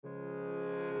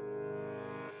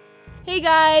Hey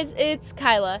guys, it's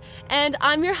Kyla, and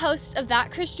I'm your host of That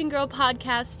Christian Girl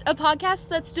podcast, a podcast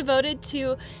that's devoted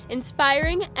to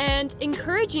inspiring and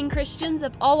encouraging Christians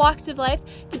of all walks of life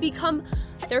to become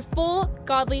their full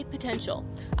godly potential.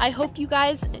 I hope you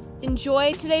guys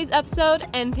enjoy today's episode,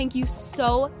 and thank you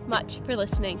so much for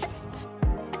listening.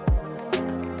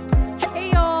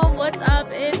 Hey y'all, what's up?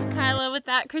 It's Kyla with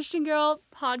That Christian Girl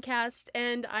podcast,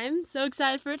 and I'm so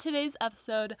excited for today's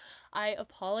episode. I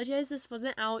apologize this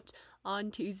wasn't out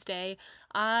on Tuesday.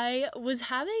 I was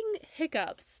having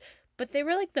hiccups, but they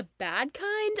were like the bad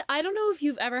kind. I don't know if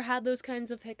you've ever had those kinds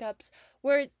of hiccups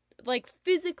where it's like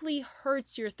physically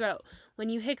hurts your throat when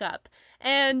you hiccup.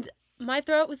 And my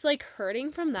throat was like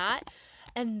hurting from that.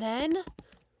 And then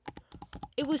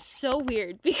it was so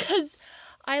weird because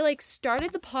I like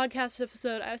started the podcast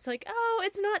episode. I was like, oh,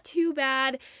 it's not too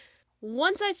bad.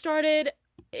 Once I started,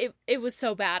 it was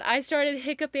so bad. I started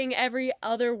hiccuping every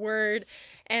other word,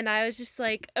 and I was just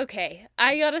like, okay,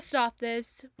 I gotta stop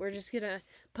this. We're just gonna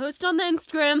post on the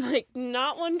Instagram, like,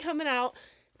 not one coming out,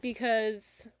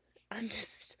 because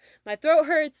my throat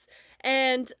hurts,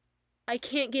 and I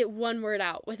can't get one word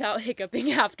out without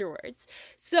hiccuping afterwards.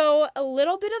 So a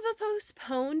little bit of a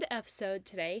postponed episode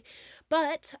today,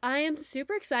 but I am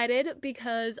super excited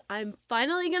because I'm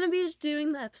finally going to be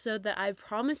doing the episode that I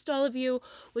promised all of you,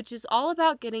 which is all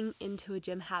about getting into a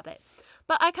gym habit.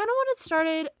 But I kind of want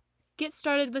to get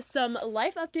started with some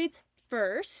life updates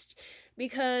first,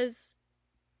 because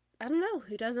I don't know,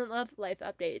 who doesn't love life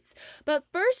updates? But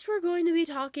first we're going to be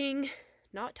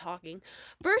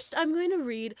First, I'm going to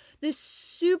read this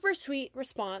super sweet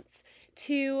response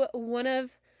to one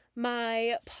of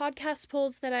my podcast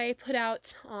polls that I put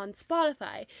out on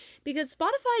Spotify, because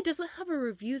Spotify doesn't have a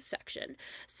reviews section.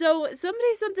 So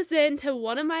somebody sent this in to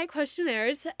one of my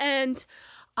questionnaires, and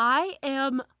I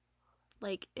am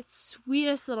like, it's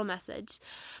sweetest little message.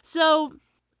 So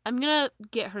I'm gonna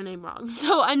get her name wrong.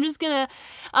 So I'm just gonna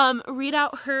read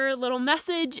out her little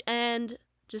message and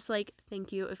just like,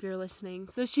 thank you if you're listening.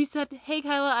 So she said, "Hey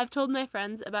Kyla, I've told my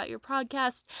friends about your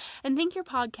podcast and think your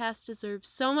podcast deserves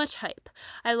so much hype.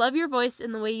 I love your voice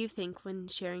and the way you think when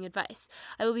sharing advice.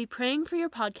 I will be praying for your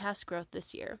podcast growth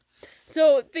this year."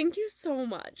 So thank you so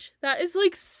much. That is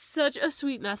like such a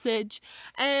sweet message,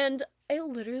 and it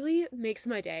literally makes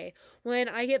my day when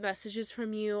I get messages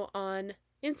from you on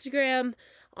Instagram,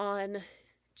 on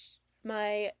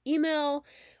my email,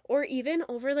 or even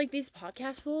over like these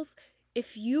podcast polls.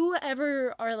 If you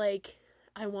ever are like,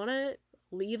 I want to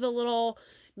leave a little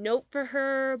note for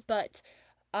her, but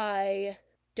I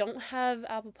don't have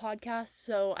Apple Podcasts,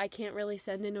 so I can't really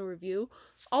send in a review,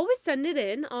 always send it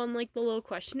in on like the little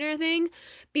questionnaire thing,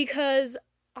 because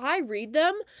I read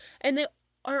them and they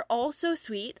are all so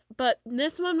sweet, but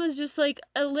this one was just like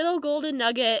a little golden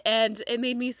nugget, and it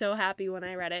made me so happy when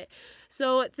I read it.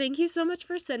 So thank you so much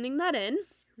for sending that in.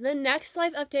 The next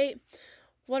life update.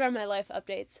 What are my life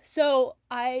updates? So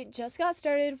I just got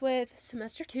started with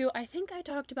semester 2. I think I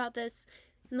talked about this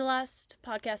in the last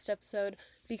podcast episode,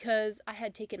 because I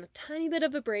had taken a tiny bit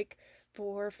of a break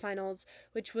for finals,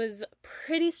 which was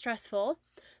pretty stressful.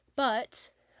 But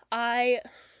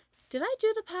did I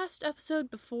do the past episode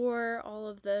before all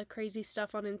of the crazy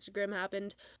stuff on Instagram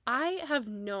happened? I have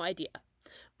no idea.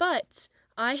 But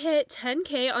I hit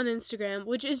 10K on Instagram,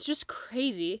 which is just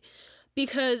crazy,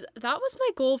 because that was my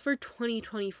goal for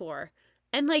 2024.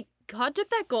 And like, God took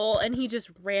that goal and he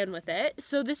just ran with it.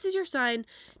 So this is your sign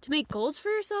to make goals for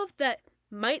yourself that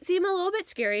might seem a little bit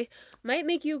scary, might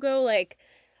make you go like,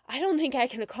 I don't think I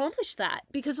can accomplish that.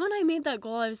 Because when I made that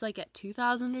goal, I was like at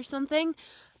 2,000 or something.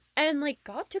 And like,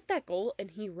 God took that goal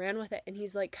and he ran with it. And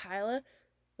he's like, Kyla,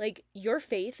 like, your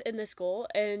faith in this goal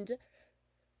and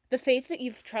the faith that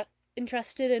you've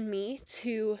entrusted in me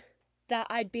to that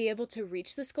I'd be able to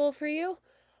reach this goal for you,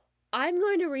 I'm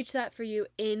going to reach that for you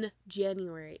in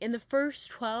January, in the first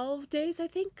 12 days, I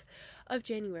think, of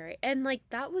January. And like,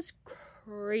 that was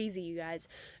crazy, you guys.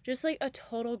 Just like a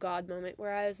total God moment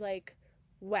where I was like,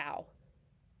 wow,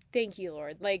 thank you,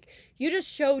 Lord. Like, you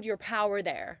just showed your power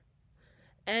there.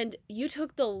 And you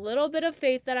took the little bit of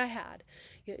faith that I had.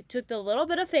 You took the little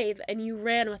bit of faith and you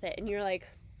ran with it. And you're like,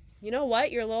 you know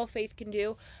what your little faith can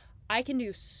do? I can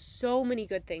do so many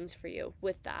good things for you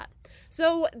with that.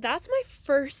 So that's my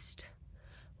first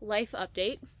life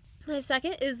update. My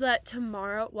second is that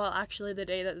tomorrow, well, actually the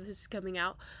day that this is coming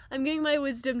out, I'm getting my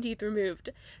wisdom teeth removed.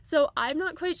 So I'm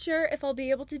not quite sure if I'll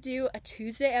be able to do a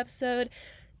Tuesday episode,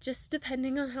 just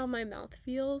depending on how my mouth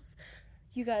feels.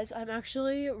 You guys, I'm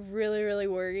actually really, really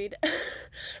worried.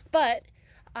 But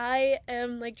I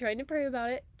am like trying to pray about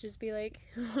it. Just be like,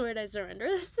 Lord, I surrender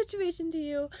this situation to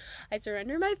you. I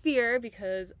surrender my fear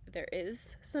because there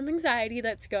is some anxiety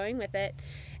that's going with it.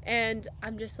 And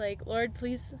I'm just like, Lord,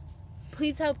 please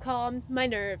help calm my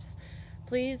nerves.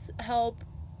 Please help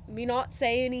me not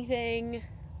say anything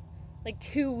like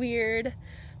too weird.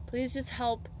 Please just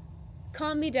help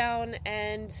calm me down.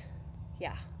 And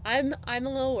yeah, I'm a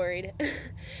little worried.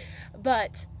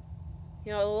 But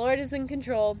the Lord is in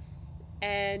control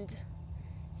and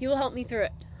he will help me through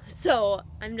it. So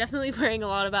I'm definitely praying a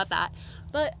lot about that.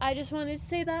 But I just wanted to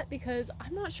say that because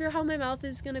I'm not sure how my mouth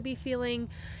is going to be feeling,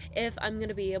 if I'm going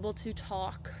to be able to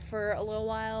talk for a little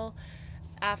while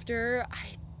after.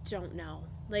 I don't know.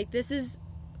 Like, this is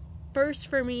first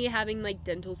for me having like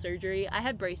dental surgery. I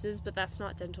had braces, but that's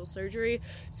not dental surgery.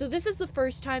 So this is the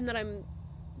first time that I'm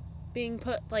being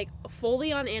put like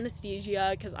fully on anesthesia,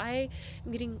 because I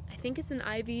am getting, I think it's an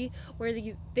IV where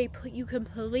they put you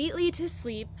completely to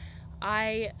sleep.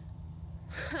 I'm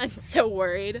so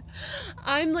worried.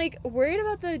 I'm like worried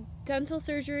about the dental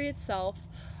surgery itself.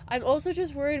 I'm also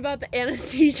just worried about the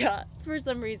anesthesia for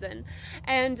some reason.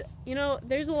 And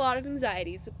there's a lot of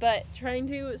anxieties, but trying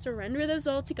to surrender those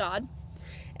all to God.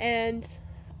 And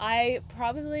I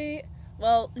probably,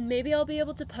 maybe I'll be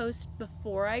able to post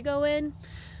before I go in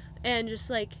and just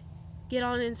like get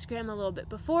on Instagram a little bit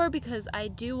before, because I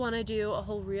do want to do a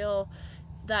whole reel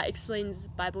that explains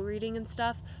Bible reading and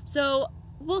stuff. So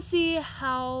we'll see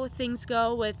how things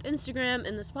go with Instagram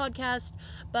and this podcast.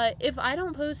 But if I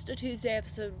don't post a Tuesday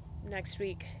episode next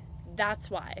week, that's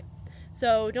why.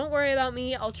 So don't worry about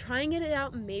me. I'll try and get it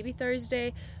out maybe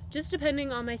Thursday, just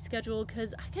depending on my schedule,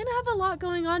 because I kind of have a lot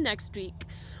going on next week,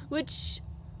 which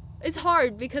is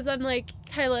hard because I'm like,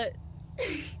 Kyla,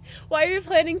 why are you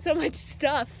planning so much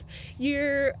stuff?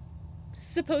 You're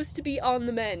supposed to be on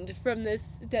the mend from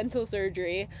this dental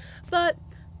surgery. But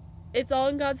it's all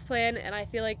in God's plan, and I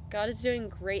feel like God is doing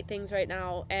great things right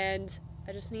now, and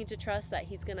I just need to trust that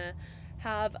he's gonna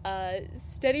have a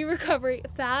steady recovery,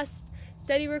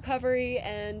 steady recovery,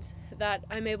 and that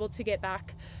I'm able to get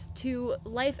back to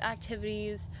life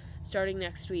activities starting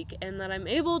next week, and that I'm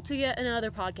able to get another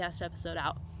podcast episode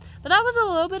out. But that was a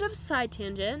little bit of a side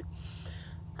tangent.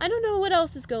 I don't know what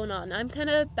else is going on. I'm kind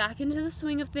of back into the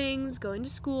swing of things, going to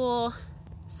school,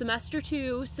 semester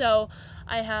 2, so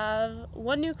I have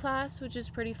one new class, which is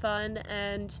pretty fun,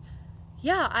 and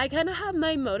yeah, I kind of have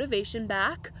my motivation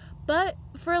back, but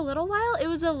for a little while, it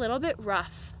was a little bit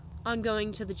rough on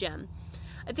going to the gym.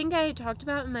 I think I talked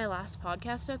about in my last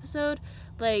podcast episode,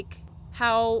 like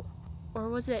how, or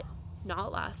was it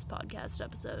not last podcast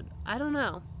episode? I don't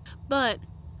know, but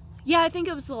yeah, I think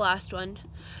it was the last one,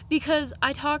 because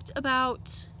I talked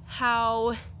about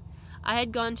how I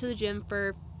had gone to the gym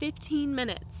for 15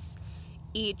 minutes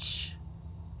each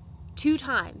 2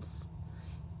 times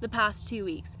the past 2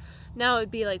 weeks. Now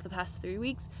it'd be like the past 3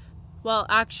 weeks. Well,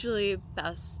 actually,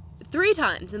 past 3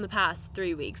 times in the past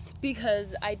 3 weeks,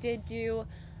 because I did do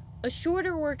a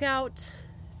shorter workout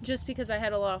just because I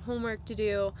had a lot of homework to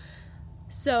do.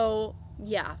 So,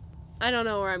 yeah, I don't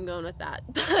know where I'm going with that,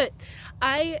 but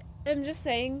I am just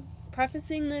saying,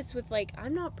 prefacing this with like,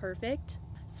 I'm not perfect.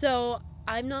 So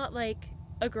I'm not like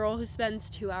a girl who spends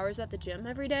 2 hours at the gym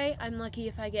every day. I'm lucky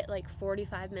if I get like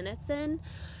 45 minutes in.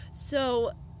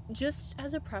 So just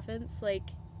as a preference, like,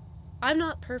 I'm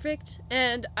not perfect,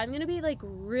 and I'm going to be like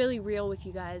really real with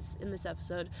you guys in this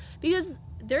episode, because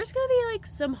there's going to be like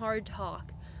some hard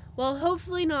talk. Well,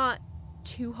 hopefully not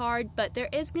too hard, but there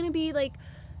is going to be like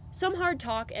some hard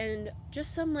talk and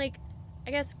just some like,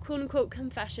 I guess, quote unquote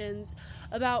confessions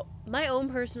about my own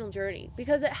personal journey,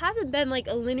 because it hasn't been like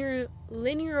a linear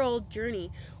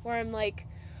journey where I'm like,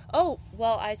 oh,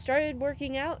 well, I started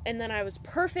working out and then I was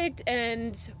perfect,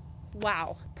 and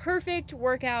wow, perfect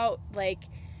workout, like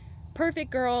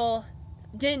perfect girl,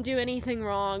 didn't do anything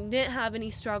wrong, didn't have any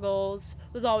struggles,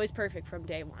 was always perfect from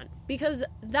day one, because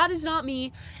that is not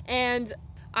me, and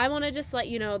I want to just let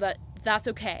you know that that's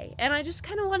okay. And I just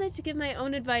kind of wanted to give my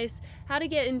own advice how to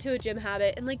get into a gym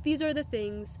habit, and like, these are the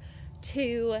things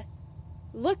to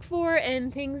look for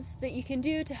and things that you can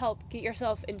do to help get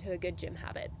yourself into a good gym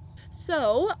habit.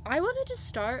 So I wanted to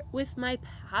start with my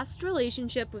past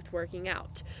relationship with working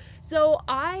out. So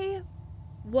I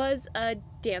was a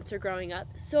dancer growing up,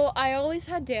 so I always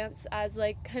had dance as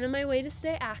like kind of my way to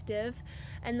stay active,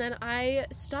 and then I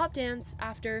stopped dance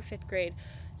after 5th grade.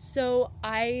 So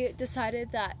I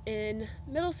decided that in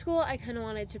middle school I kind of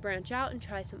wanted to branch out and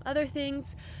try some other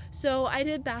things. So I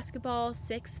did basketball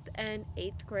 6th and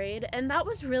 8th grade, and that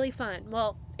was really fun.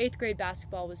 Well, 8th grade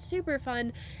basketball was super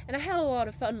fun, and I had a lot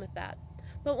of fun with that.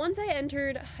 But once I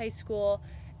entered high school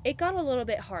it got a little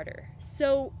bit harder.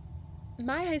 So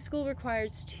my high school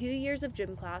requires 2 years of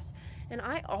gym class, and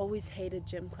I always hated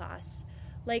gym class.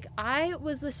 Like, I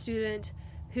was the student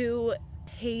who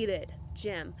hated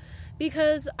gym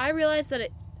because I realized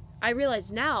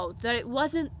now that it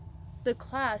wasn't the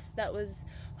class that was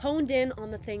honed in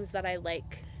on the things that I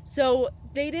like. So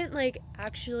they didn't like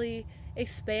actually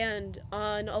expand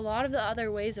on a lot of the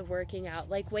other ways of working out,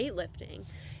 like weightlifting.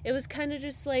 It was kind of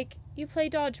just like you play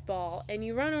dodgeball and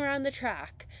you run around the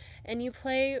track and you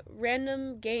play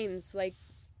random games like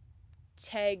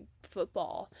tag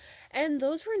football. And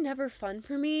those were never fun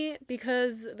for me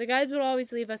because the guys would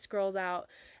always leave us girls out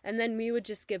and then we would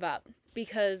just give up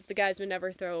because the guys would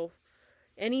never throw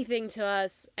anything to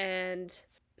us, and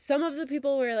some of the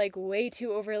people were like way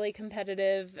too overly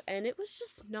competitive and it was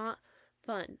just not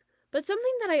fun. But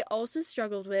something that I also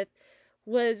struggled with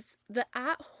was the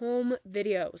at-home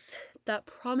videos that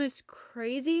promised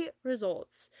crazy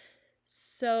results.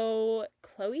 So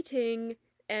Chloe Ting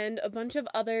and a bunch of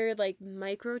other like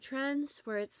micro trends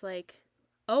where it's like,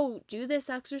 oh, do this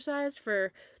exercise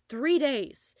for 3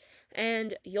 days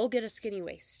and you'll get a skinny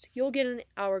waist. You'll get an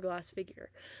hourglass figure.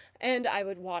 And I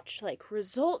would watch like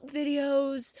result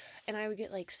videos and I would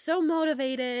get like so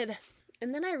motivated.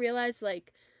 And then I realized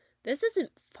like, this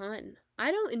isn't fun.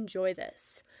 I don't enjoy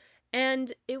this.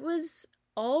 And it was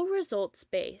all results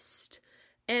based.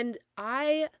 And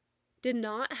I did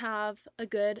not have a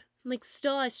good, like,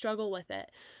 still I struggle with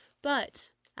it.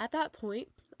 But at that point,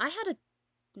 I had a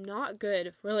not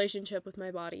good relationship with my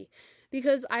body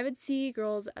because I would see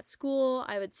girls at school,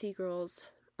 I would see girls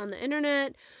on the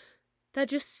internet that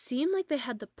just seemed like they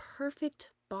had the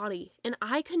perfect body. And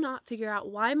I could not figure out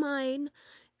why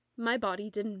my body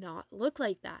did not look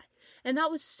like that. And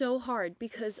that was so hard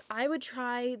because I would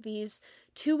try these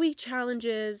 2-week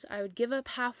challenges. I would give up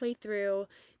halfway through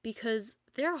because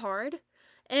they're hard.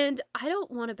 And I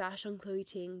don't want to bash on Chloe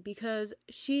Ting because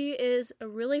she is a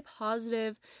really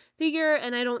positive figure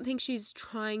and I don't think she's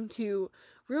trying to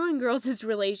ruin girls'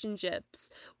 relationships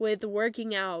with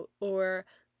working out or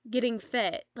getting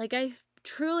fit. Like, I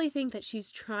truly think that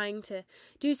she's trying to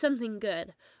do something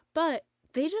good. But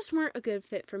they just weren't a good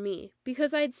fit for me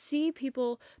because I'd see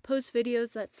people post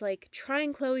videos that's like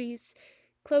trying Chloe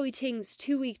Ting's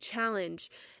 2-week challenge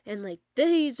and like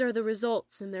these are the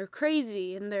results and they're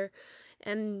crazy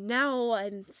and now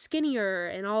I'm skinnier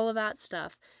and all of that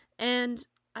stuff. And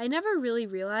I never really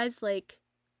realized like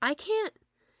I can't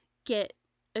get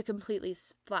a completely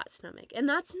flat stomach, and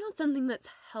that's not something that's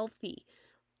healthy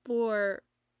for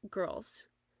girls.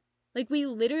 Like, we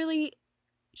literally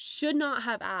should not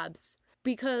have abs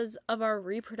because of our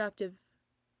reproductive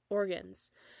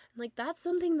organs. Like, that's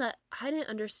something that I didn't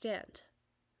understand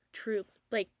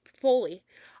fully.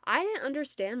 I didn't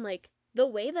understand, like, the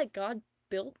way that God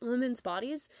built women's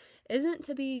bodies isn't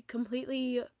to be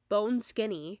completely bone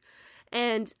skinny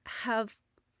and have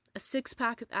a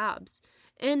 6-pack of abs.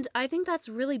 And I think that's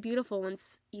really beautiful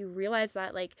once you realize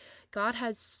that, like, God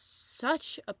has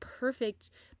such a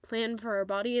perfect plan for our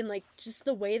body and, like, just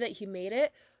the way that he made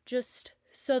it, just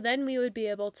so then we would be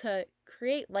able to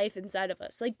create life inside of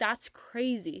us. Like, that's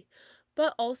crazy.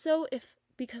 But also,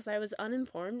 because I was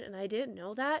uninformed and I didn't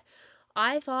know that,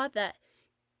 I thought that,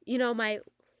 my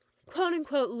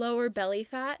quote-unquote lower belly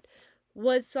fat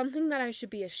was something that I should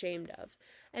be ashamed of.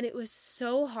 And it was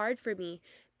so hard for me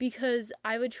because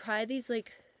I would try these,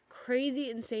 like,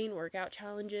 crazy, insane workout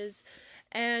challenges,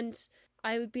 and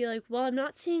I would be like, well, I'm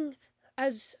not seeing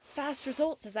as fast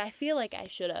results as I feel like I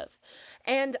should have.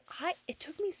 And it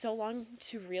took me so long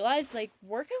to realize, like,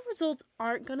 workout results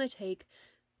aren't going to take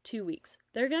 2 weeks.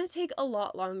 They're going to take a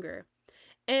lot longer.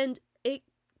 And it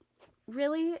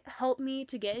really helped me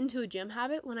to get into a gym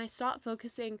habit when I stopped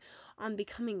focusing on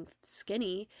becoming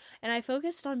skinny and I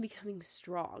focused on becoming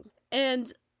strong.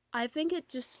 And I think it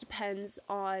just depends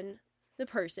on the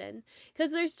person,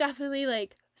 because there's definitely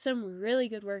like some really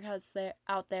good workouts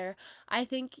out there. I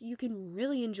think you can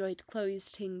really enjoy Chloe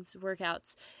Ting's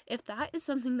workouts if that is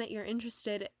something that you're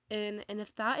interested in and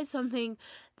if that is something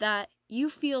that you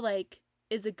feel like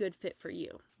is a good fit for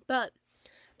you. But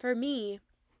for me,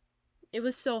 it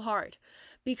was so hard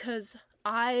because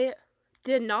I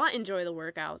did not enjoy the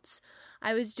workouts.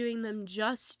 I was doing them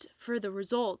just for the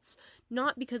results,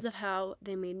 not because of how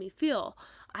they made me feel.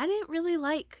 I didn't really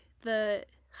like the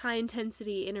high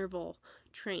intensity interval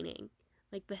training,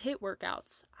 like the HIIT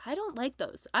workouts. I don't like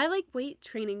those. I like weight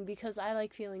training because I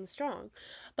like feeling strong.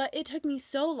 But it took me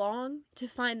so long to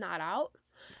find that out.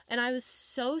 And I was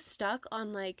so stuck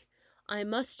on like, I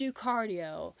must do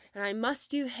cardio and I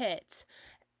must do HIIT.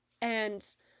 And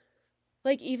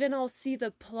Like, even I'll see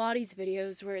the Pilates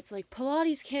videos where it's like,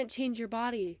 Pilates can't change your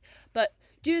body, but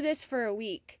do this for a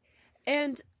week.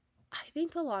 And I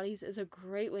think Pilates is a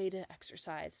great way to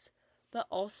exercise. But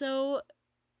also,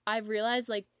 I've realized,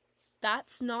 like,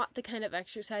 that's not the kind of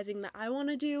exercising that I want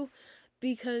to do,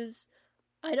 because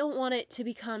I don't want it to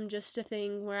become just a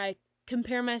thing where I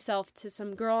compare myself to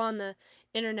some girl on the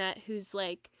internet who's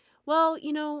like, well,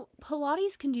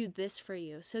 Pilates can do this for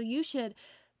you, so you should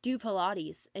do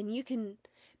Pilates and you can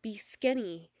be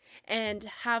skinny and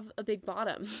have a big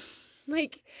bottom.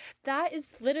 Like, that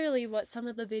is literally what some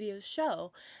of the videos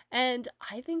show. And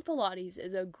I think Pilates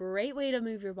is a great way to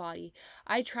move your body.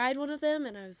 I tried one of them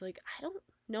and I was like, I don't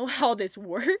know how this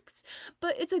works,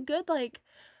 but it's a good, like,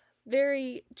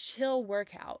 very chill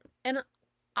workout. And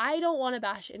I don't want to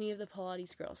bash any of the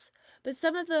Pilates girls, but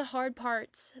some of the hard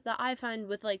parts that I find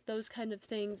with, like, those kind of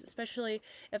things, especially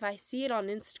if I see it on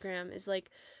Instagram, is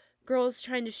like girls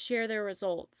trying to share their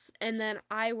results, and then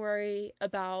I worry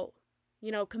about,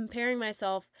 comparing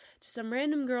myself to some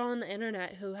random girl on the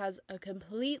internet who has a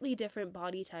completely different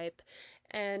body type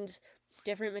and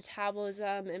different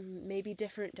metabolism and maybe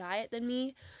different diet than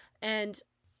me, and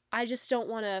I just don't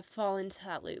want to fall into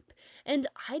that loop. And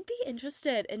I'd be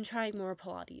interested in trying more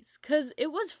Pilates because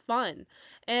it was fun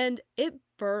and it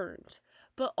burned.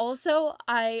 But also,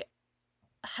 I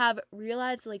have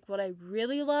realized, like, what I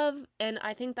really love, and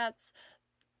I think that's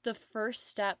the first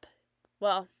step.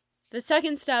 Well, the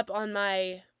second step on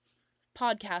my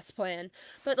podcast plan.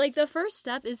 But, like, the first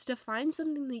step is to find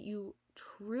something that you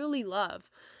truly love,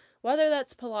 whether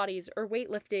that's Pilates or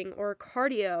weightlifting or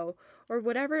cardio or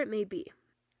whatever it may be.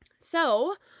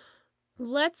 So,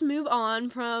 let's move on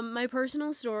from my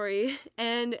personal story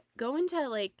and go into,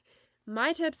 like,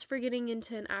 my tips for getting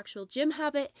into an actual gym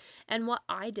habit and what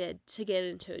I did to get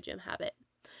into a gym habit.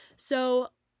 So,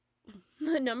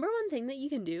 the number one thing that you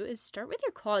can do is start with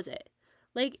your closet.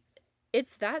 Like,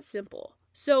 it's that simple.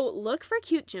 So, look for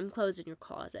cute gym clothes in your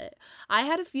closet. I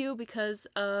had a few because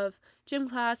of gym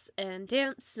class and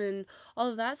dance and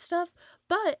all of that stuff,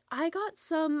 but I got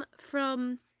some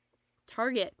from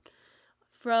Target,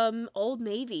 from Old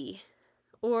Navy,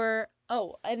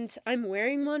 and I'm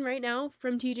wearing one right now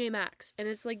from TJ Maxx, and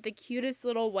it's like the cutest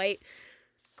little white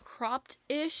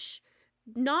cropped-ish,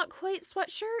 not quite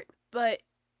sweatshirt, but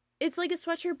it's like a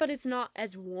sweatshirt, but it's not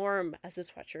as warm as a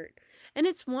sweatshirt. And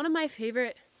it's one of my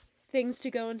favorite things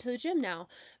to go into the gym now,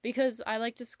 because I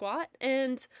like to squat,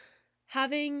 and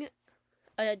having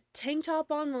a tank top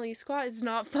on while you squat is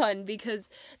not fun because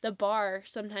the bar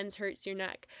sometimes hurts your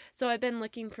neck. So I've been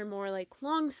looking for more like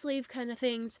long sleeve kind of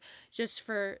things just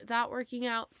for that working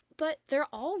out. But they're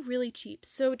all really cheap.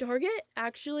 So Target,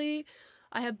 actually,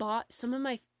 I have bought some of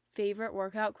my favorite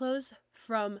workout clothes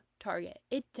from Target.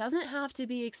 It doesn't have to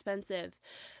be expensive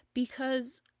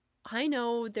because I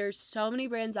know there's so many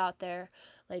brands out there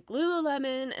like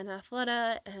Lululemon and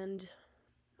Athleta and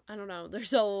I don't know,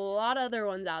 there's a lot of other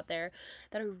ones out there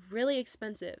that are really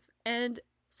expensive. And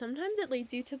sometimes it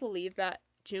leads you to believe that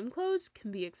gym clothes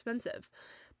can be expensive.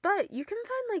 But you can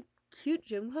find like cute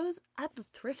gym clothes at the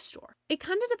thrift store. It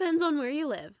kind of depends on where you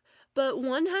live. But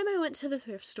one time I went to the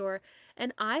thrift store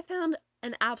and I found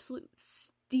an absolute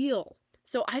steal.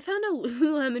 So I found a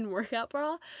Lululemon workout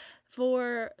bra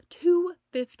for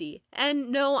 $250.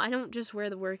 And no, I don't just wear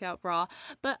the workout bra,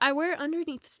 but I wear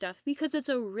underneath stuff because it's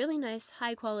a really nice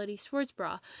high quality sports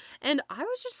bra. And I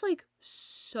was just like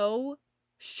so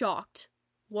shocked,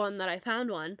 one, that I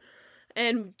found one,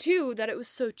 and two, that it was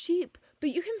so cheap. But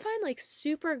you can find like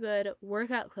super good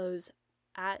workout clothes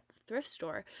at the thrift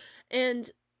store. And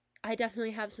I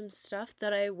definitely have some stuff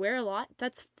that I wear a lot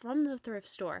that's from the thrift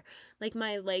store. Like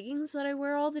my leggings that I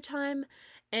wear all the time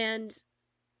and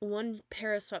one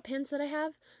pair of sweatpants that I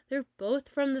have, they're both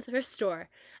from the thrift store.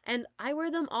 And I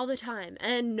wear them all the time.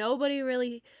 And nobody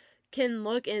really can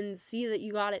look and see that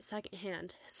you got it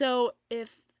secondhand. So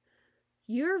if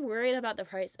you're worried about the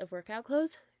price of workout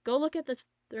clothes, go look at the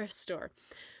thrift store.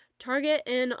 Target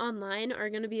and online are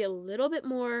going to be a little bit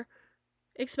more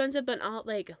expensive, but not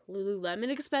like Lululemon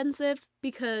expensive,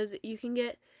 because you can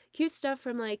get cute stuff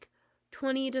from like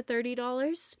 $20 to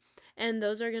 $30, and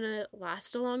those are gonna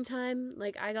last a long time.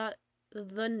 Like I got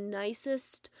the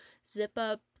nicest zip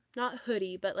up, not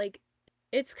hoodie, but like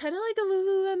it's kind of like a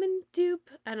Lululemon dupe.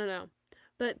 I don't know,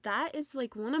 but that is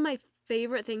like one of my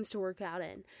favorite things to work out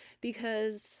in,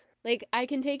 because like I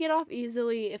can take it off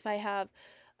easily if I have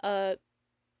a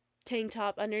tank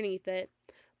top underneath it,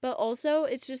 but also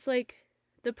it's just like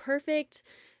the perfect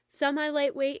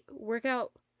semi-lightweight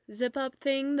workout zip-up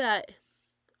thing that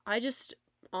I just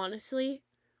honestly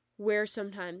wear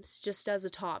sometimes just as a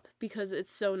top because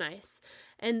it's so nice.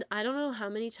 And I don't know how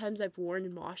many times I've worn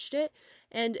and washed it,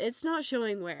 and it's not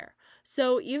showing wear.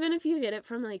 So even if you get it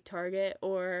from like Target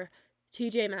or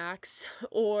TJ Maxx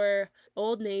or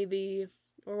Old Navy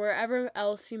or wherever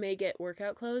else you may get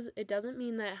workout clothes, it doesn't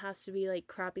mean that it has to be like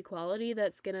crappy quality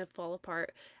that's gonna fall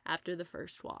apart after the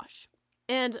first wash.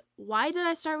 And why did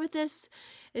I start with this?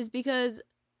 Is because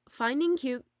finding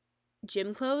cute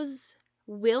gym clothes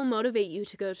will motivate you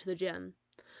to go to the gym.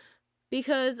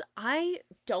 Because I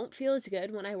don't feel as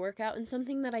good when I work out in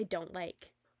something that I don't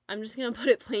like. I'm just gonna put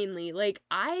it plainly. Like,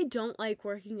 I don't like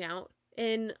working out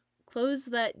in clothes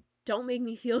that don't make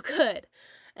me feel good.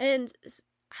 And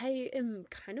I am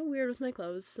kind of weird with my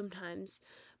clothes sometimes.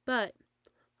 But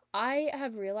I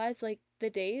have realized, like, the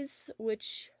days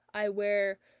which I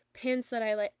wear pants that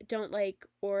I don't like,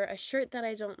 or a shirt that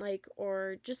I don't like,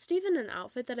 or just even an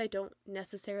outfit that I don't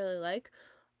necessarily like,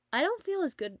 I don't feel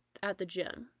as good at the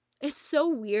gym. It's so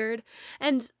weird.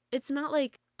 And it's not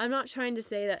like, I'm not trying to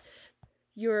say that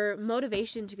your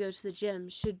motivation to go to the gym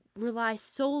should rely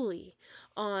solely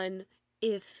on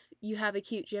if you have a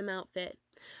cute gym outfit.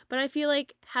 But I feel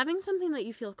like having something that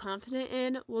you feel confident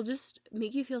in will just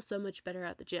make you feel so much better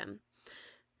at the gym.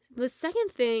 The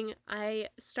second thing, I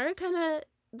started kind of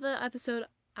the episode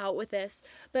out with this,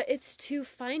 but it's to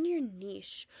find your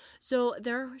niche. So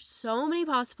there are so many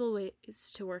possible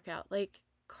ways to work out, like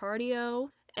cardio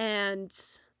and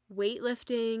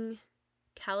weightlifting,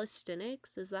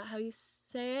 calisthenics, is that how you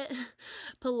say it?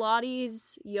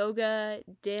 Pilates, yoga,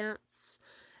 dance,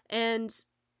 and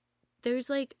there's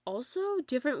like also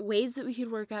different ways that we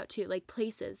could work out too, like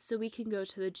places. So we can go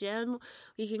to the gym,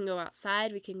 we can go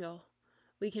outside, we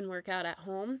can work out at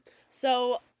home.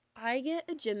 So I get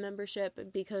a gym membership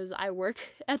because I work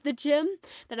at the gym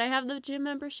that I have the gym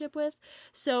membership with.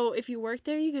 So if you work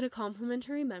there, you get a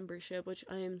complimentary membership, which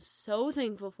I am so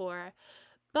thankful for.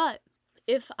 But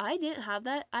if I didn't have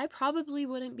that, I probably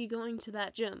wouldn't be going to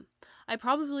that gym. I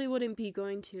probably wouldn't be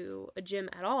going to a gym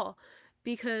at all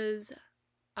because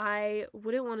I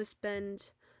wouldn't want to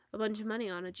spend a bunch of money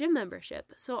on a gym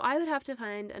membership. So I would have to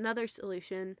find another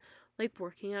solution, like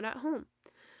working out at home.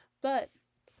 But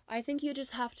I think you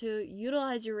just have to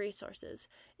utilize your resources.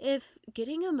 If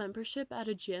getting a membership at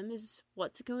a gym is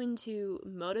what's going to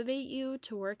motivate you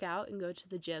to work out and go to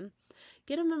the gym,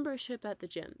 get a membership at the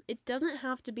gym. It doesn't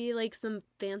have to be like some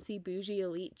fancy bougie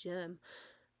elite gym.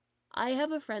 I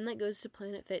have a friend that goes to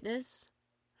Planet Fitness,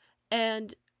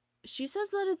 and she says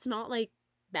that it's not like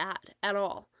bad at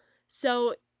all.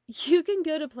 So you can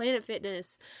go to Planet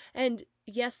Fitness, and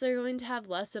yes, they're going to have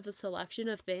less of a selection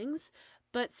of things,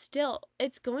 but still,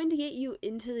 it's going to get you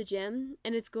into the gym,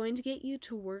 and it's going to get you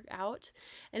to work out,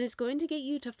 and it's going to get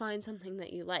you to find something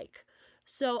that you like.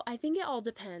 So I think it all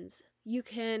depends. You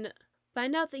can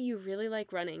find out that you really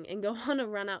like running and go on a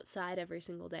run outside every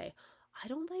single day. I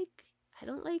don't like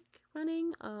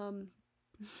running. I'm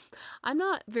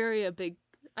not a very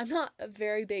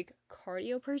big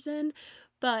cardio person,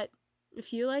 but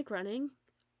if you like running,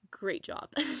 great job.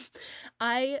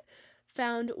 I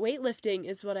found weightlifting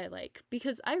is what I like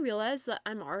because I realized that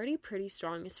I'm already pretty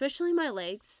strong, especially my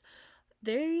legs.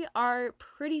 They are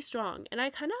pretty strong, and I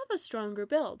kind of have a stronger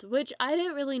build, which I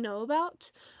didn't really know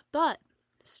about, but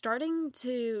starting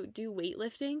to do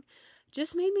weightlifting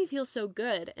just made me feel so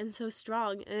good and so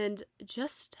strong, and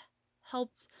just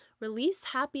helped release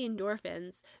happy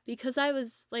endorphins because I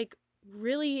was like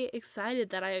really excited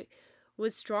that I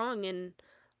was strong, and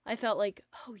I felt like,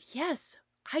 oh yes,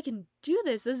 I can do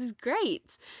this. This is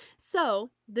great. So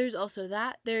there's also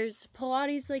that. There's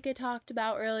Pilates, like I talked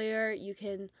about earlier.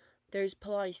 There's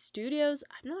Pilates studios.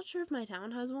 I'm not sure if my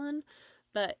town has one,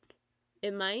 but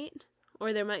it might.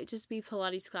 Or there might just be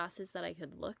Pilates classes that I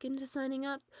could look into signing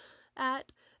up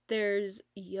at. There's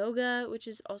yoga, which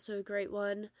is also a great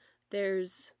one.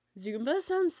 There's Zumba.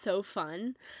 Sounds so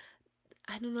fun.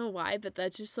 I don't know why, but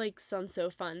that just like sounds so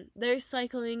fun. There's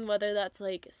cycling, whether that's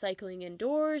like cycling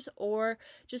indoors or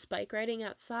just bike riding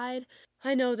outside.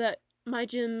 I know that my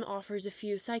gym offers a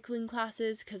few cycling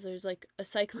classes because there's like a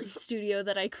cycling studio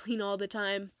that I clean all the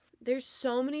time. There's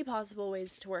so many possible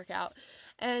ways to work out,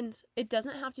 and it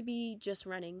doesn't have to be just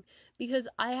running, because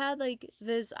I had like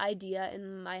this idea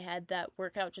in my head that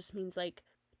workout just means like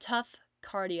tough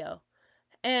cardio.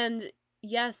 And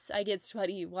yes, I get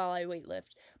sweaty while I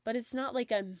weightlift, but it's not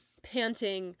like I'm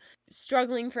panting,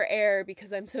 struggling for air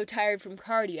because I'm so tired from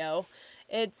cardio.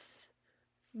 It's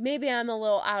maybe I'm a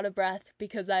little out of breath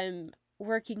because I'm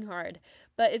working hard,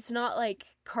 but it's not like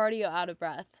cardio out of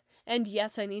breath. And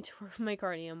yes, I need to work my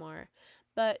cardio more,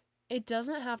 but it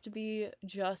doesn't have to be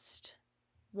just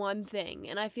one thing.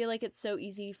 And I feel like it's so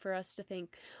easy for us to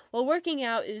think, well, working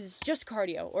out is just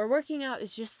cardio or working out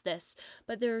is just this.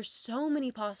 But there are so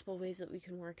many possible ways that we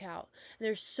can work out. And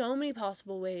there's so many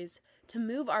possible ways to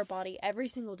move our body every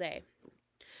single day.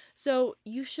 So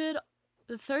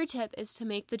the third tip is to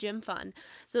make the gym fun.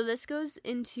 So this goes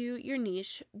into your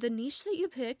niche. The niche that you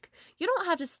pick, you don't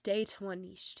have to stay to one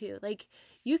niche too. Like,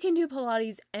 you can do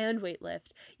Pilates and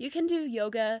weightlift. You can do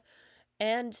yoga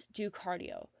and do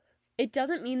cardio. It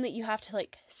doesn't mean that you have to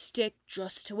stick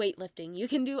just to weightlifting. You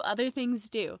can do other things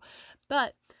too.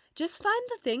 But just find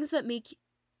the things that make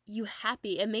you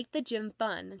happy and make the gym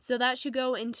fun. So that should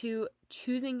go into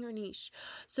choosing your niche.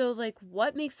 So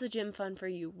what makes the gym fun for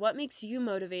you? What makes you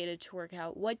motivated to work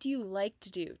out? What do you like to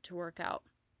do to work out?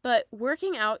 But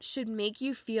working out should make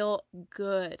you feel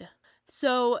good.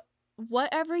 So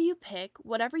whatever you pick,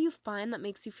 whatever you find that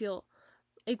makes you feel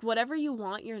whatever you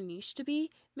want your niche to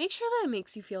be, make sure that it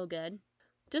makes you feel good.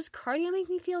 Does cardio make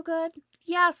me feel good?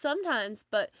 Yeah, sometimes,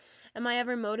 but am I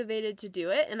ever motivated to do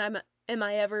it? And am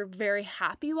I ever very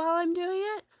happy while I'm doing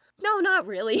it? No, not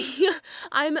really.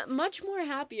 I'm much more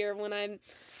happier when I'm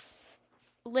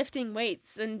lifting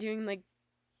weights and doing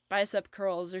bicep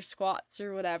curls or squats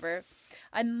or whatever.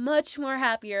 I'm much more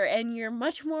happier, and you're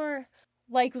much more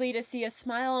likely to see a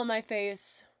smile on my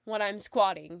face when I'm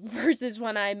squatting versus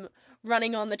when I'm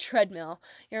running on the treadmill.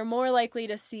 You're more likely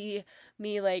to see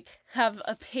me have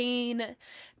a pain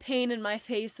in my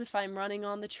face if I'm running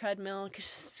on the treadmill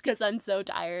because I'm so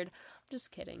tired. I'm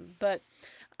just kidding. But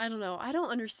I don't know. I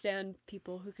don't understand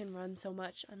people who can run so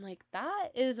much. I'm like, that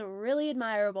is really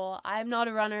admirable. I'm not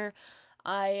a runner.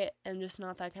 I am just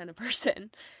not that kind of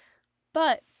person.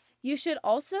 But you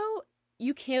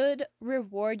could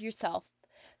reward yourself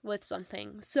with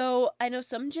something. So I know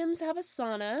some gyms have a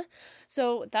sauna,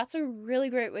 so that's a really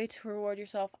great way to reward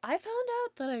yourself. I found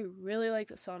out that I really like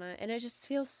the sauna, and it just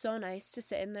feels so nice to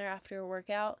sit in there after a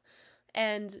workout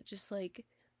and just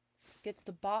gets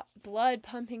the blood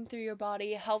pumping through your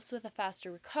body, helps with a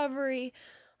faster recovery,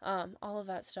 all of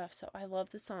that stuff. So I love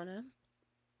the sauna.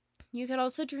 You could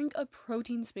also drink a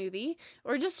protein smoothie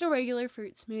or just a regular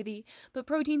fruit smoothie, but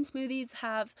protein smoothies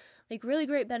have really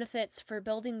great benefits for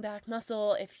building back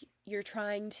muscle. If you're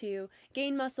trying to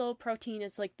gain muscle, protein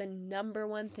is the number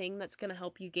one thing that's going to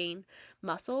help you gain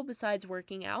muscle besides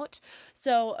working out.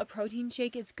 So a protein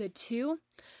shake is good too.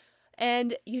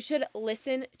 And you should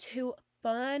listen to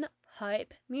fun,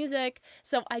 hype music.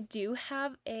 So I do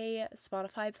have a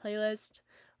Spotify playlist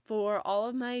for all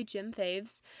of my gym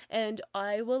faves, and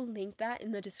I will link that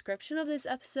in the description of this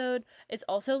episode. It's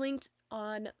also linked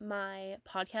on my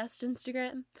podcast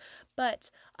Instagram, but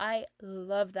I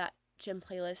love that gym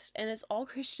playlist, and it's all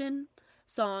Christian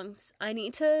songs. I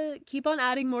need to keep on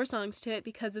adding more songs to it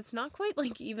because it's not quite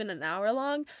even an hour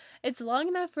long. It's long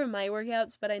enough for my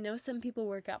workouts, but I know some people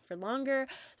work out for longer,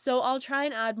 so I'll try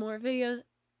and add more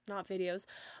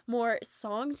more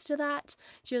songs to that,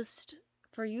 just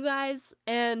for you guys.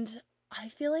 And I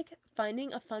feel like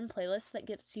finding a fun playlist that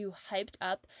gets you hyped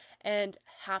up and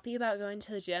happy about going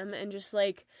to the gym and just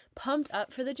pumped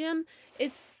up for the gym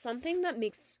is something that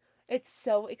makes it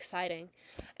so exciting.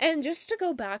 And just to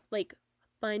go back,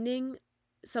 finding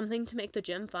something to make the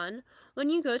gym fun, when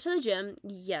you go to the gym,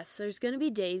 yes, there's going to be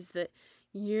days that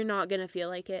you're not going to feel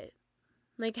like it.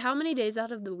 How many days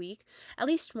out of the week? At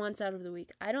least once out of the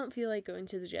week, I don't feel like going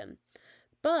to the gym.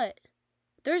 But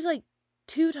there's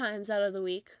 2 times out of the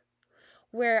week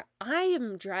where I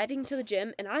am driving to the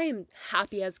gym and I am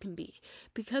happy as can be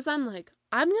because I'm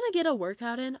I'm going to get a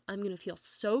workout in. I'm going to feel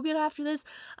so good after this.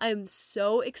 I'm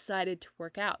so excited to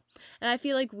work out. And I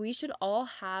feel like we should all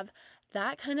have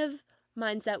that kind of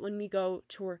mindset when we go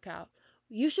to work out.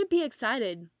 You should be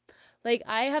excited.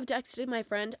 I have texted my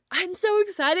friend, I'm so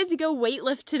excited to go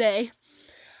weightlift today.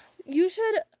 You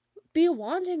should be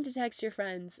wanting to text your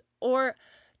friends or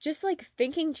just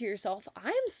thinking to yourself, I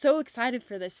am so excited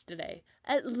for this today,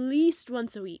 at least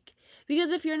once a week.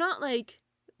 Because if you're not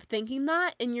thinking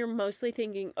that and you're mostly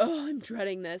thinking, oh, I'm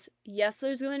dreading this. Yes,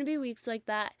 there's going to be weeks like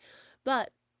that.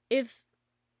 But if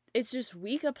it's just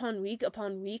week upon week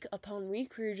upon week upon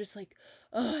week where you're just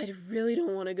oh, I really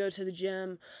don't want to go to the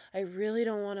gym. I really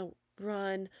don't want to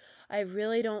run. I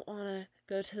really don't want to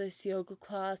go to this yoga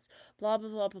class, blah, blah,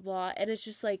 blah, blah, blah. And it's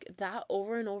just that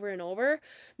over and over and over.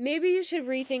 Maybe you should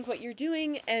rethink what you're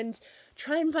doing and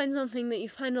try and find something that you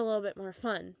find a little bit more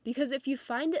fun. Because if you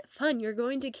find it fun, you're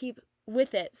going to keep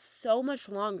with it so much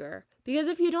longer. Because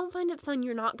if you don't find it fun,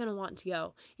 you're not going to want to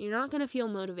go. You're not going to feel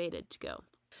motivated to go.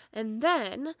 And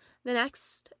then the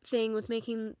next thing with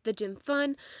making the gym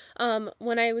fun,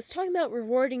 when I was talking about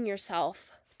rewarding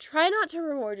yourself, try not to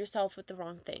reward yourself with the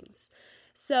wrong things.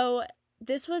 So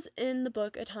this was in the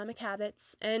book Atomic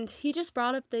Habits, and he just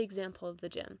brought up the example of the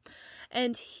gym.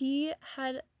 And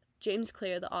James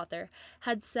Clear, the author,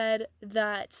 had said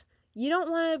that you don't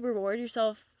want to reward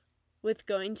yourself with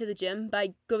going to the gym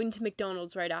by going to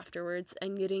McDonald's right afterwards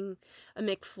and getting a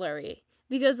McFlurry,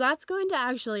 because that's going to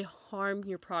actually harm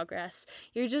your progress.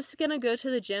 You're just going to go to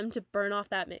the gym to burn off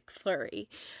that McFlurry.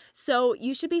 So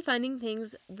you should be finding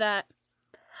things that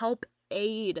help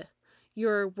aid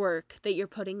your work that you're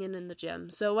putting in the gym.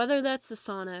 So whether that's a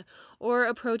sauna or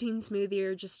a protein smoothie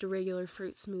or just a regular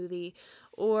fruit smoothie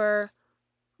or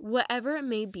whatever it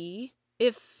may be,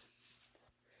 if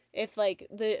like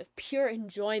the pure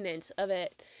enjoyment of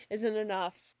it isn't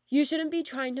enough, you shouldn't be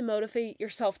trying to motivate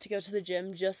yourself to go to the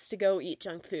gym just to go eat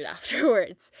junk food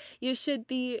afterwards. You should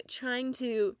be trying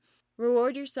to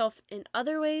reward yourself in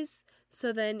other ways,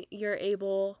 so then you're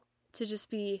able to just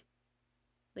be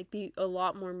a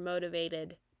lot more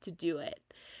motivated to do it.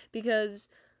 Because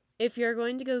if you're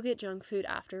going to go get junk food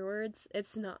afterwards,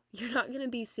 you're not going to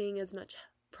be seeing as much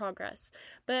progress.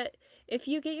 But if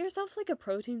you get yourself like a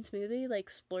protein smoothie, like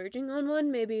splurging on one,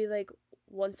 maybe like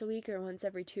once a week or once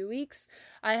every 2 weeks,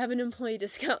 I have an employee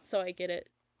discount, so I get it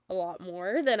a lot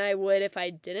more than I would if I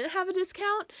didn't have a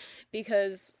discount,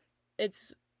 because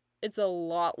it's a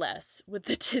lot less with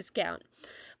the discount.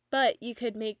 But you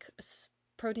could make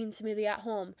protein smoothie at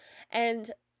home,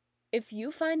 and if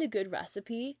you find a good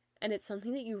recipe and it's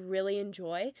something that you really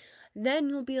enjoy, then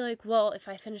you'll be like, well, if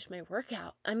I finish my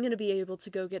workout, I'm going to be able to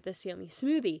go get this yummy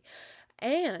smoothie,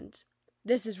 and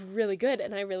this is really good,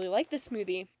 and I really like this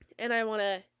smoothie, and I want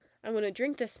to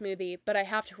drink this smoothie, but I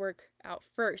have to work out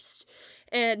first.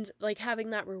 And like having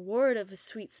that reward of a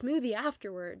sweet smoothie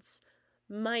afterwards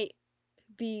might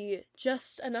be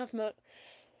just enough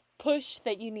push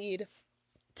that you need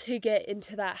to get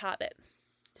into that habit,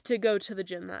 to go to the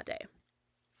gym that day.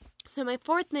 So my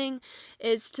fourth thing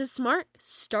is to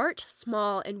start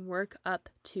small and work up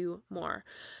to more.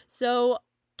 So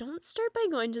don't start by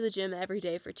going to the gym every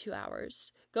day for 2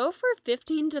 hours. Go for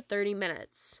 15 to 30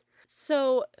 minutes.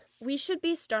 So we should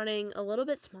be starting a little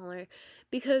bit smaller,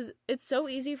 because it's so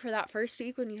easy for that first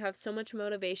week when you have so much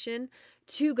motivation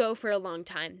to go for a long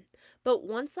time. But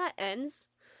once that ends,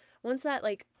 once that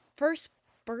like first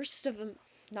burst of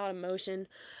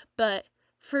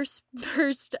first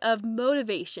burst of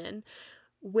motivation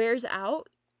wears out,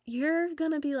 you're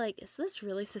gonna be like, is this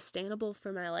really sustainable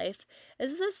for my life?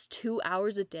 Is this 2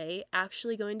 hours a day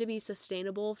actually going to be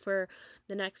sustainable for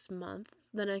the next month,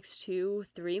 the next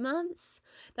 2-3 months?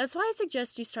 That's why I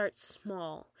suggest you start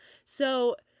small.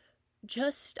 So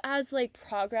just as like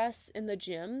progress in the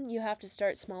gym, you have to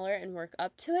start smaller and work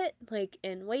up to it, like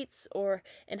in weights or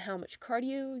in how much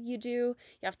cardio you do. You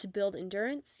have to build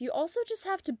endurance. You also just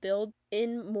have to build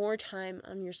in more time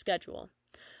on your schedule.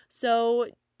 So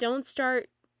don't start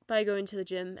by going to the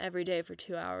gym every day for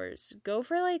 2 hours. Go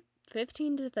for like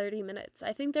 15 to 30 minutes.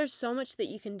 I think there's so much that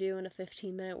you can do in a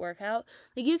 15-minute workout.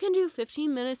 Like you can do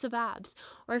 15 minutes of abs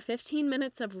or 15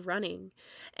 minutes of running,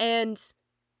 and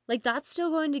like that's still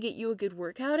going to get you a good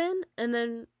workout in. And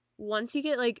then once you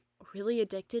get like really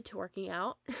addicted to working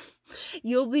out,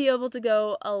 you'll be able to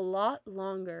go a lot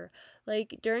longer.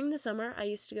 Like during the summer, I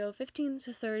used to go 15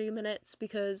 to 30 minutes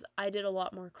because I did a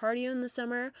lot more cardio in the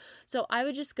summer. So I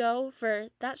would just go for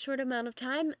that short amount of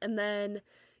time and then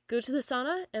go to the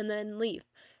sauna and then leave.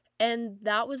 And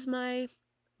that was my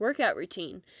workout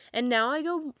routine. And now I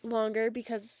go longer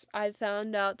because I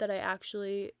found out that I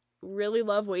actually really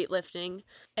love weightlifting,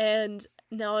 and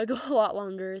now I go a lot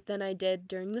longer than I did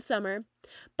during the summer.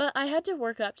 But I had to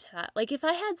work up to that. Like if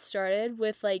I had started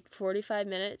with like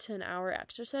 45-minute to an hour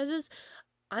exercises,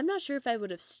 I'm not sure if I would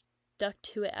have stuck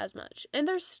to it as much. And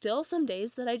there's still some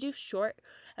days that I do short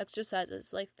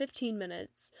exercises, like 15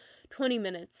 minutes, 20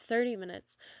 minutes, 30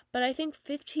 minutes. But I think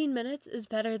 15 minutes is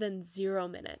better than 0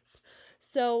 minutes.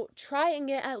 So try and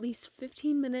get at least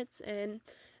 15 minutes in,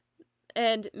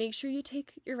 and make sure you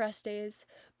take your rest days.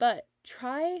 But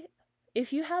try,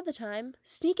 if you have the time,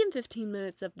 sneak in 15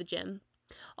 minutes of the gym.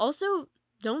 Also,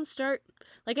 don't start,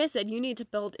 like I said, you need to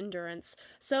build endurance.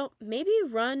 So maybe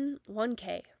run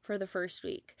 1K for the first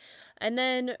week, and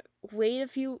then wait a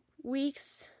few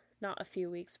weeks, not a few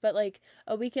weeks, but like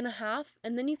a week and a half,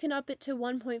 and then you can up it to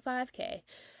 1.5K,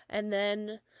 and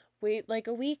then wait like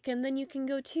a week, and then you can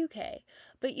go 2K.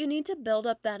 But you need to build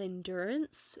up that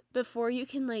endurance before you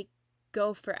can like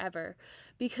go forever,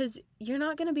 because you're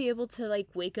not going to be able to like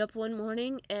wake up one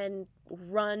morning and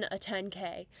run a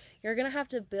 10K. You're going to have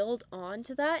to build on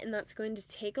to that, and that's going to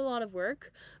take a lot of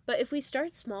work. But if we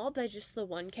start small by just the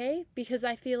 1K, because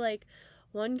I feel like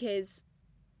 1Ks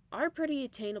are pretty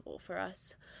attainable for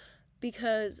us,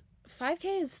 because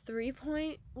 5K is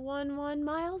 3.11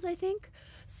 miles, I think.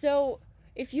 So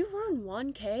if you run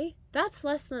 1K, that's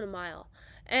less than a mile.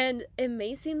 And it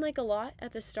may seem like a lot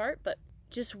at the start, but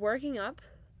just working up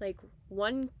like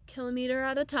 1 kilometer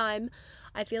at a time,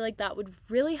 I feel like that would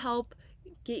really help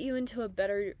get you into a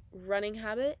better running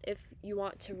habit if you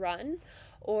want to run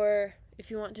or if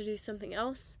you want to do something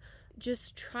else.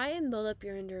 Just try and build up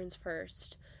your endurance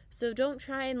first. So don't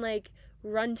try and like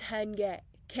run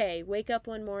 10K, wake up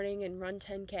one morning and run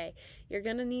 10K. You're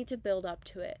going to need to build up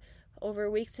to it over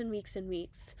weeks and weeks and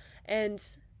weeks. And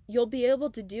you'll be able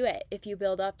to do it if you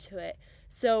build up to it.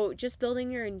 So just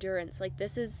building your endurance, like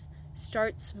this is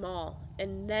start small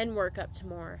and then work up to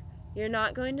more. You're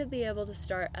not going to be able to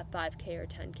start at 5K or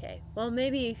 10K. Well,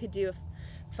 maybe you could do a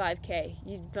 5K.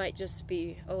 You might just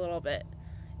be a little bit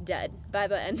dead by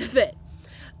the end of it.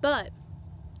 But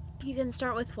you can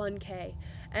start with 1K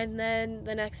and then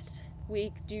the next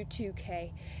week do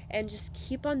 2K and just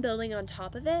keep on building on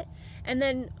top of it. And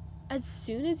then as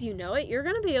soon as you know it, you're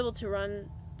going to be able to run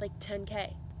like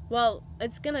 10K. Well,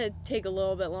 it's going to take a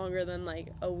little bit longer than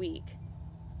like a week,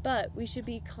 but we should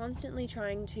be constantly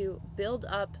trying to build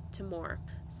up to more.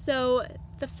 So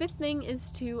the fifth thing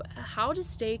is how to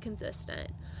stay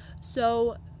consistent.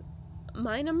 So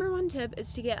my number one tip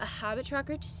is to get a habit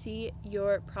tracker to see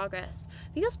your progress,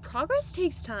 because progress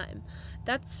takes time.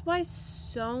 That's why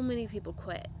so many people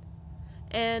quit,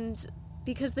 and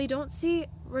because they don't see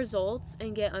results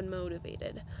and get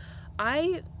unmotivated.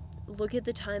 I look at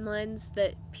the timelines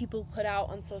that people put out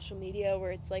on social media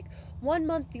where it's like 1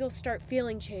 month you'll start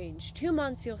feeling change, 2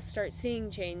 months you'll start seeing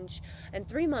change, and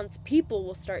 3 months people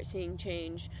will start seeing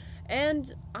change.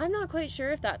 And I'm not quite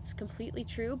sure if that's completely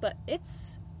true, but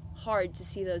it's hard to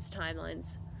see those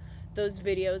timelines, those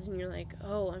videos, and you're like,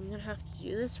 oh, I'm gonna have to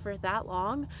do this for that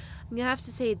long? I'm gonna have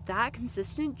to stay that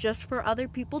consistent just for other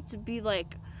people to be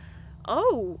like,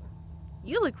 oh,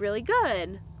 you look really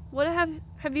good. What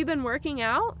have you been working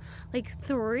out? Like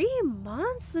 3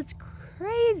 months? That's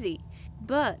crazy.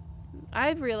 But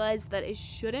I've realized that it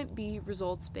shouldn't be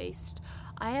results based.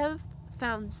 I have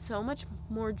found so much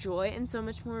more joy and so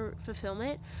much more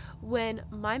fulfillment when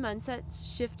my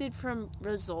mindset shifted from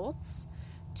results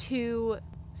to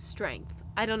strength.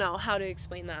 I don't know how to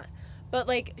explain that, but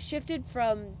like shifted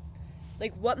from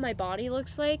like what my body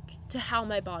looks like to how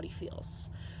my body feels.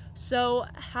 So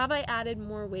have I added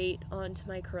more weight onto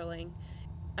my curling?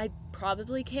 I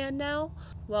probably can now.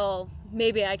 Well,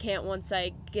 maybe I can't once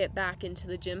I get back into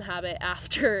the gym habit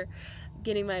after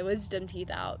getting my wisdom teeth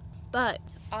out. But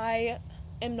I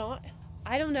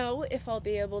don't know if I'll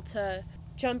be able to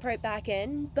jump right back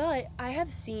in, but I have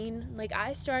seen, like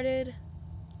I started,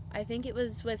 I think it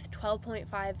was with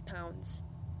 12.5 pounds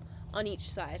on each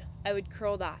side. I would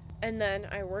curl that. And then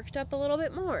I worked up a little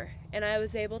bit more and I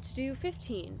was able to do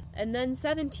 15 and then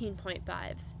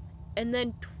 17.5 and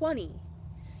then 20.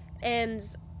 And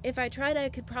if I tried, I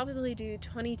could probably do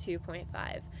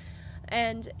 22.5.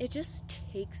 And it just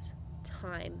takes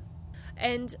time.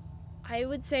 And I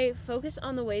would say focus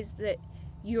on the ways that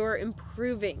you're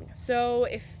improving. So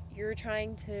if you're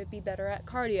trying to be better at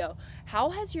cardio,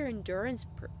 how has your endurance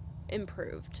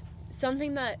improved?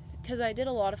 Something that, because I did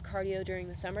a lot of cardio during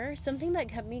the summer, something that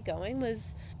kept me going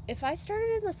was if I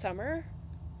started in the summer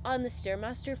on the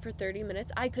Stairmaster for 30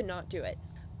 minutes, I could not do it.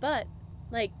 But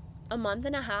like a month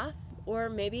and a half, or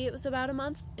maybe it was about a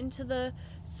month into the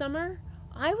summer,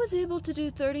 I was able to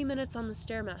do 30 minutes on the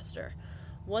Stairmaster.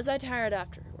 Was I tired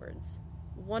afterwards?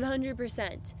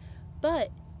 100%.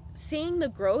 But seeing the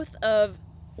growth of,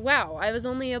 wow, I was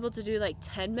only able to do like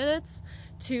 10 minutes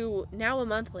to now a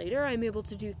month later, I'm able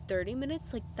to do 30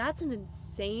 minutes. Like that's an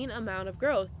insane amount of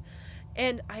growth.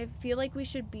 And I feel like we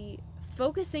should be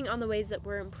focusing on the ways that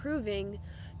we're improving,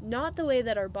 not the way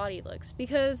that our body looks,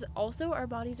 because also our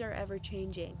bodies are ever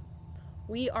changing.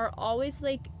 We are always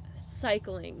like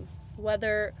cycling,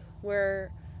 whether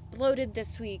we're bloated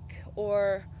this week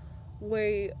or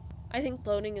I think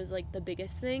bloating is like the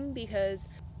biggest thing, because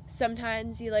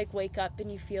sometimes you like wake up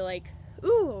and you feel like,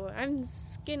 ooh, I'm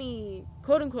skinny,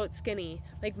 quote unquote skinny,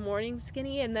 like morning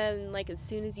skinny, and then like as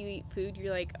soon as you eat food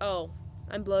you're like, oh,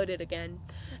 I'm bloated again.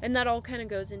 And that all kind of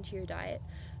goes into your diet.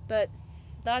 But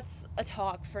that's a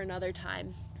talk for another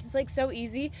time. It's like so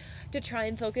easy to try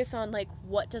and focus on like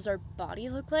what does our body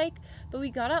look like, but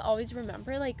we gotta always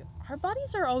remember like our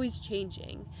bodies are always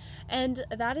changing. And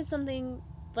that is something,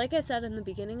 like I said in the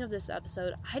beginning of this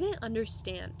episode, I didn't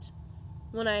understand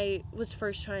when I was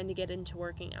first trying to get into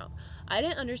working out. I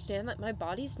didn't understand that my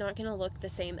body's not gonna look the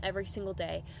same every single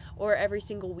day or every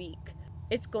single week.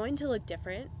 It's going to look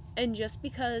different, and just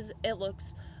because it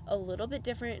looks a little bit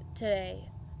different today,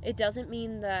 it doesn't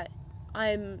mean that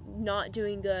I'm not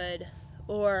doing good,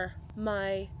 or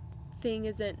my thing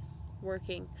isn't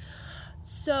working.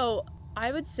 So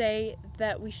I would say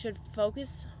that we should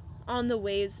focus on the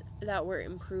ways that we're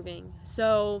improving.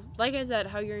 So, like I said,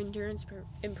 how your endurance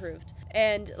improved.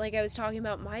 And like I was talking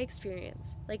about my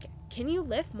experience. Like, can you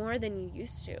lift more than you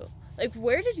used to? Like,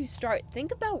 where did you start?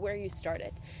 Think about where you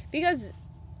started. Because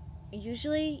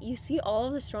usually you see all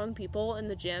of the strong people in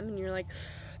the gym and you're like,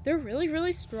 they're really,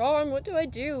 really strong. What do I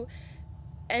do?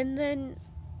 And then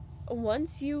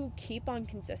once you keep on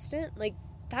consistent, like,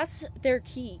 that's their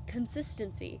key,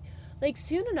 consistency. Like,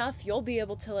 soon enough, you'll be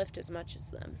able to lift as much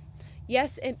as them.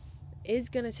 Yes, it is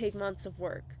going to take months of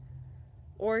work,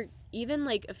 or even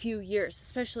like a few years,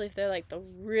 especially if they're like the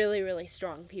really, really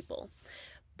strong people.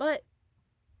 But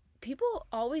people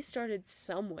always started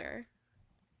somewhere.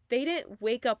 They didn't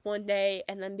wake up one day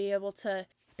and then be able to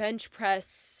bench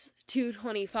press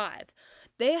 225.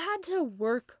 They had to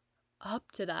work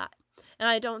up to that. And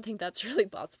I don't think that's really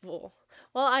possible.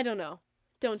 Well, I don't know.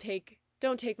 Don't take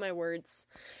my words.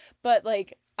 But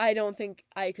like, I don't think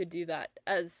I could do that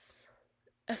as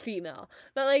a female.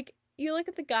 But like, you look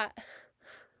at the guy.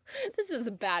 This is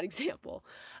a bad example.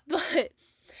 But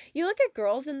you look at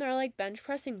girls and they're like bench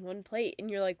pressing one plate and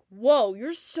you're like, whoa,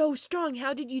 you're so strong.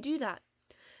 How did you do that?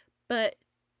 But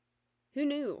who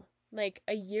knew? Like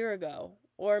a year ago,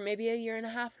 or maybe a year and a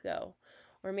half ago,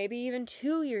 or maybe even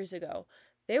 2 years ago,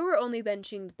 they were only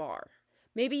benching the bar.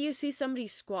 Maybe you see somebody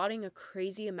squatting a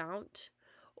crazy amount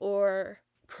or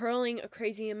curling a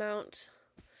crazy amount,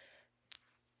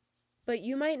 but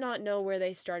you might not know where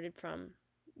they started from.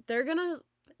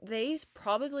 They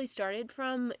probably started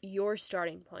from your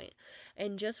starting point.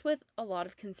 And just with a lot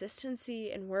of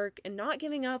consistency and work and not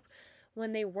giving up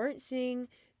when they weren't seeing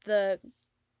the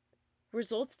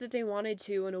results that they wanted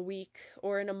to in a week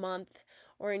or in a month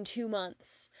or in 2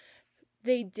 months,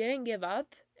 they didn't give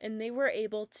up, and they were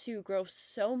able to grow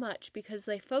so much because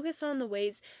they focused on the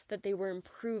ways that they were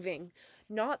improving,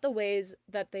 not the ways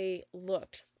that they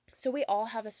looked. So we all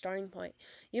have a starting point.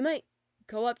 You might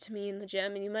go up to me in the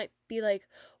gym and you might be like,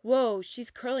 whoa, she's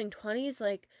curling 20s,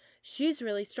 like, she's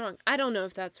really strong. I don't know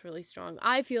if that's really strong.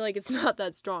 I feel like it's not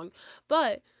that strong.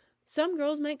 But some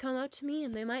girls might come up to me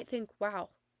and they might think, wow,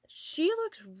 she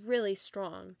looks really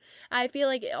strong. I feel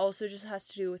like it also just has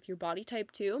to do with your body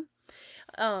type too.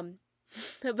 But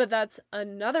that's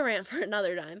another rant for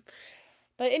another time.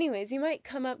 But anyways, you might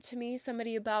come up to me,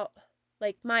 somebody about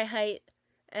like my height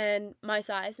and my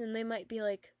size, and they might be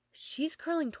like, she's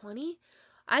curling 20?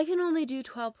 I can only do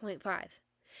 12.5.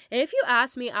 And if you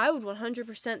ask me, I would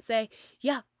 100% say,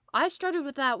 yeah, I started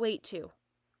with that weight too.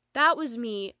 That was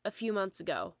me a few months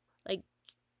ago. Like,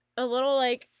 a little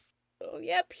like, oh,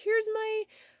 yep, here's my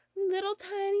little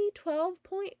tiny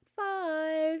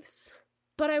 12.5s.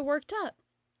 But I worked up,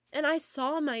 and I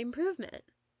saw my improvement.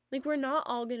 Like, we're not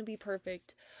all going to be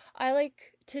perfect. I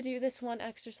like to do this one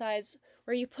exercise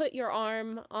where you put your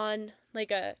arm on,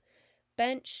 like, a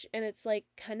bench, and it's, like,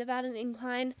 kind of at an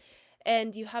incline,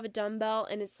 and you have a dumbbell,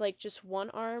 and it's, like, just one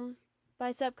arm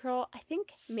bicep curl. I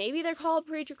think maybe they're called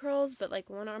preacher curls, but, like,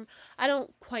 one arm. I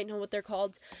don't quite know what they're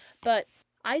called, but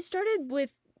I started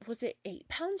with, was it 8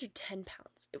 pounds or 10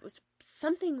 pounds? It was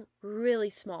something really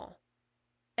small.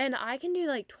 And I can do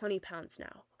like 20 pounds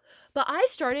now. But I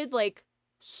started like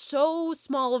so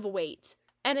small of a weight.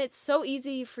 And it's so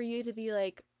easy for you to be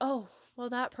like, oh, well,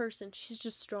 that person, she's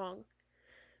just strong.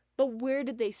 But where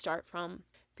did they start from?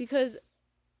 Because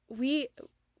we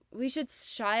should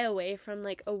shy away from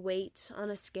like a weight on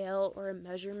a scale or a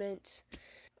measurement,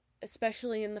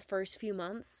 especially in the first few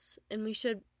months. And we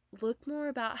should look more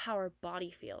about how our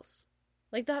body feels.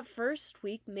 Like that first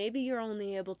week, maybe you're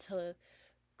only able to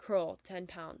curl 10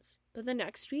 pounds. But the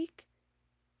next week,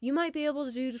 you might be able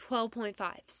to do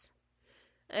 12.5s.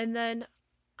 And then,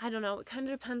 I don't know, it kind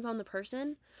of depends on the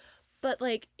person. But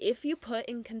like, if you put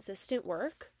in consistent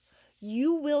work,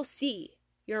 you will see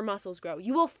your muscles grow.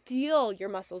 You will feel your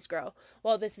muscles grow.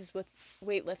 Well, this is with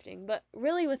weightlifting, but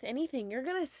really with anything, you're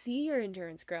going to see your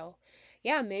endurance grow.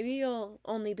 Yeah, maybe you'll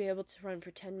only be able to run for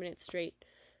 10 minutes straight.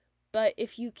 But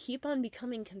if you keep on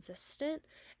becoming consistent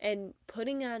and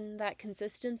putting on that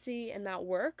consistency and that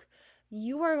work,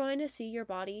 you are going to see your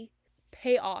body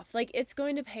pay off. Like, it's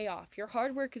going to pay off. Your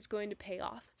hard work is going to pay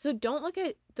off. So don't look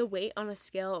at the weight on a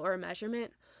scale or a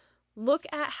measurement. Look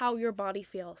at how your body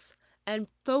feels and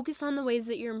focus on the ways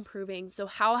that you're improving. So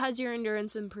how has your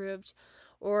endurance improved?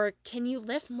 Or can you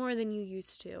lift more than you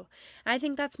used to? And I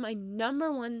think that's my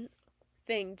number one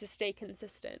thing to stay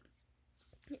consistent,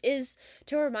 is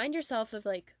to remind yourself of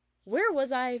like, where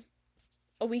was I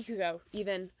a week ago?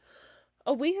 Even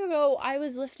a week ago, I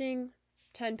was lifting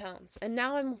 10 pounds, and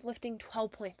now I'm lifting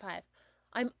 12.5.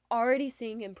 I'm already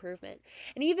seeing improvement.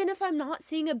 And even if I'm not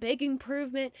seeing a big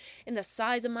improvement in the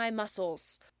size of my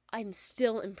muscles, I'm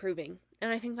still improving.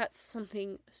 And I think that's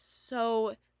something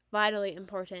so vitally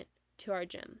important to our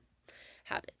gym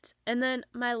habit. And then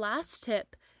my last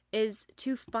tip is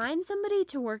to find somebody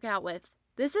to work out with.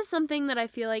 This is something that I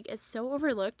feel like is so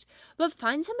overlooked, but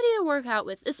find somebody to work out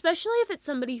with, especially if it's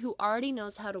somebody who already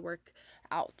knows how to work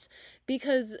out.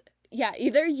 Because, yeah,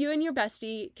 either you and your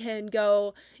bestie can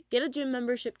go get a gym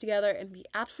membership together and be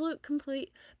absolute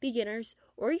complete beginners,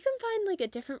 or you can find like a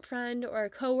different friend or a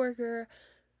coworker,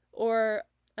 or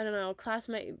I don't know, class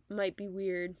might be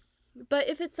weird. But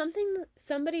if it's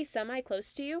somebody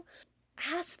semi-close to you,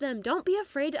 ask them. Don't be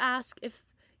afraid to ask if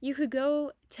you could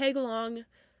go tag along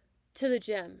to the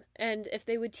gym and if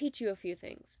they would teach you a few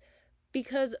things.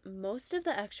 Because most of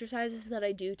the exercises that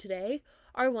I do today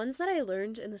are ones that I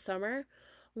learned in the summer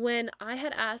when I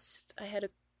had a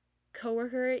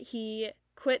coworker, he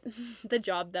quit the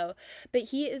job though, but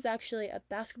he is actually a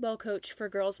basketball coach for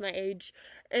girls my age,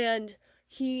 and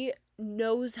he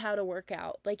knows how to work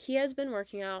out. Like, he has been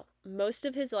working out most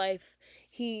of his life.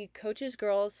 He coaches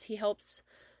girls, he helps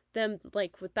them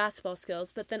like with basketball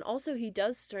skills, but then also he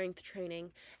does strength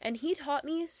training, and he taught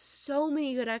me so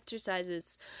many good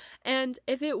exercises. And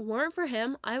if it weren't for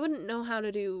him, I wouldn't know how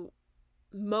to do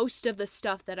most of the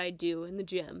stuff that I do in the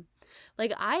gym.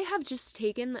 Like, I have just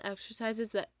taken the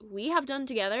exercises that we have done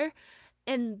together,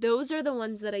 and those are the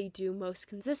ones that I do most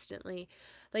consistently.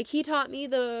 Like, he taught me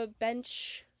the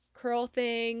bench curl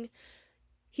thing.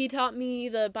 He taught me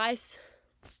the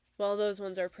well, those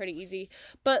ones are pretty easy.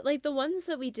 But, like, the ones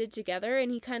that we did together,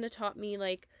 and he kind of taught me,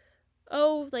 like,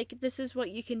 oh, like, this is what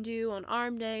you can do on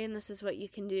arm day, and this is what you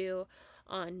can do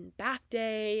on back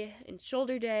day and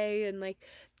shoulder day, and, like,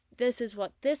 this is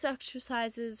what this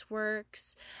exercises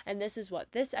works, and this is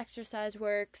what this exercise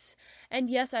works. And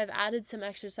yes, I've added some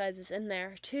exercises in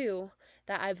there too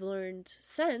that I've learned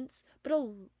since, but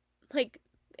like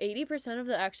 80% of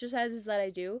the exercises that I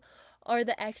do are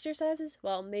the exercises,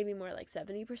 well, maybe more like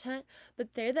 70%,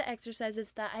 but they're the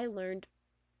exercises that I learned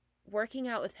working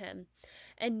out with him.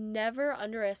 And never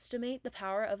underestimate the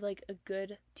power of like a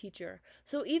good teacher.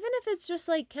 So even if it's just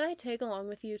like, can I tag along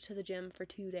with you to the gym for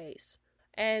 2 days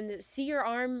and see your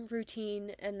arm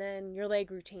routine and then your leg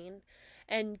routine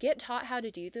and get taught how to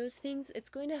do those things, it's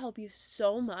going to help you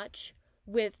so much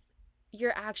with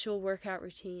your actual workout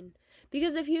routine.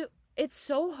 Because it's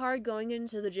so hard going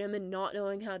into the gym and not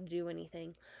knowing how to do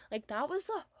anything. Like, that was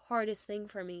the hardest thing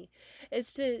for me,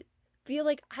 is to feel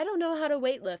like I don't know how to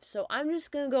weightlift, so I'm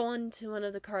just going to go on to one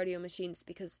of the cardio machines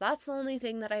because that's the only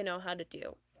thing that I know how to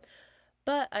do.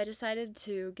 But I decided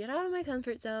to get out of my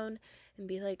comfort zone and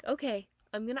be like, okay,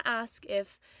 I'm going to ask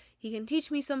if he can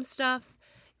teach me some stuff,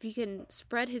 if he can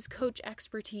spread his coach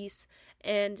expertise,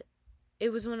 and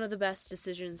it was one of the best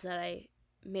decisions that I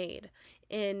made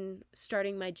in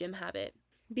starting my gym habit,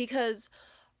 because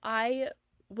I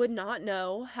would not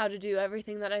know how to do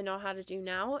everything that I know how to do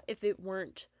now if it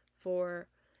weren't for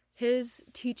his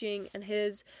teaching and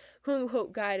his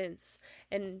quote-unquote guidance,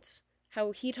 and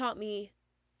how he taught me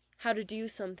how to do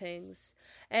some things.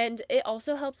 And it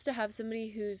also helps to have somebody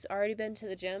who's already been to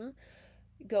the gym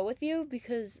go with you,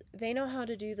 because they know how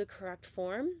to do the correct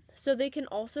form, so they can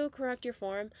also correct your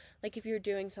form. Like, if you're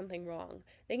doing something wrong,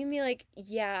 they can be like,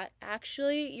 yeah,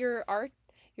 actually your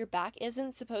back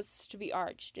isn't supposed to be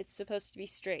arched, it's supposed to be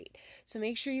straight, so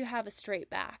make sure you have a straight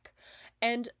back.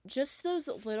 And just those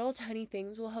little tiny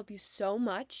things will help you so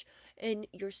much in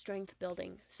your strength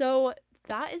building. So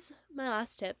that is my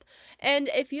last tip. And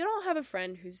if you don't have a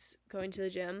friend who's going to the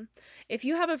gym, if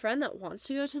you have a friend that wants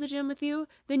to go to the gym with you,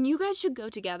 then you guys should go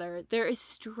together. There is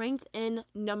strength in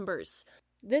numbers.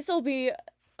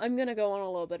 I'm going to go on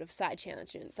a little bit of side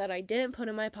tangent that I didn't put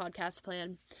in my podcast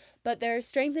plan, but there is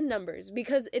strength in numbers,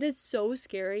 because it is so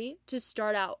scary to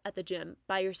start out at the gym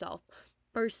by yourself.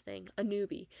 First thing, a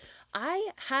newbie. I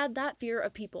had that fear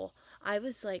of people. I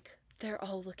was like, they're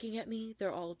all looking at me,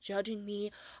 they're all judging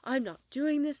me, I'm not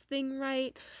doing this thing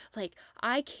right, like,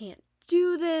 I can't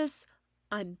do this,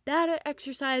 I'm bad at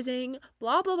exercising,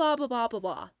 blah, blah, blah, blah, blah, blah,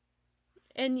 blah.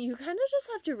 And you kind of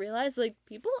just have to realize, like,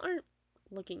 people aren't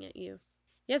looking at you.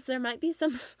 Yes, there might be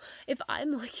some, if I'm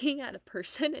looking at a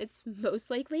person, it's most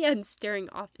likely I'm staring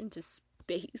off into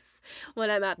space when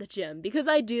I'm at the gym, because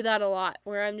I do that a lot,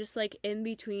 where I'm just like in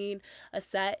between a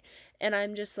set and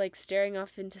I'm just like staring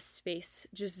off into space,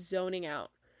 just zoning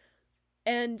out.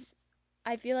 And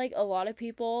I feel like a lot of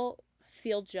people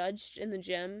feel judged in the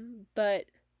gym, but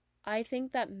I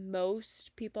think that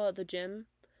most people at the gym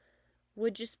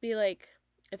would just be like,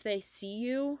 if they see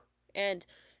you and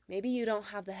maybe you don't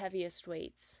have the heaviest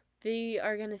weights. They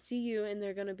are going to see you and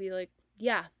they're going to be like,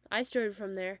 yeah, I started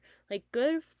from there. Like,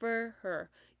 good for her.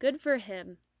 Good for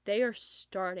him. They are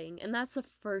starting. And that's the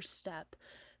first step.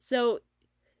 So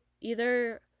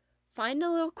either find a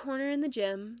little corner in the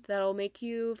gym that'll make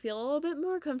you feel a little bit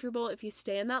more comfortable if you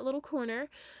stay in that little corner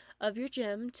of your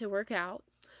gym to work out.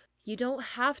 You don't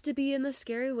have to be in the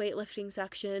scary weightlifting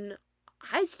section.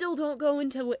 I still don't go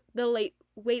into the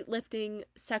weightlifting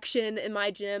section in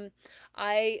my gym.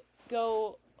 I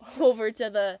go over to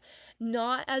the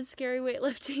not as scary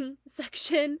weightlifting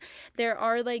section. There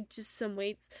are like just some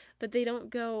weights, but they don't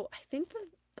go, I think the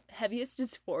heaviest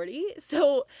is 40.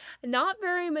 So not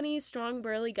very many strong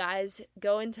burly guys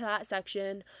go into that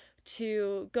section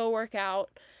to go work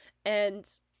out. And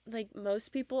like most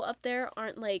people up there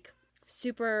aren't like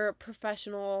super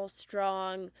professional,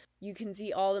 strong, you can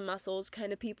see all the muscles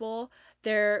kind of people.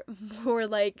 They're more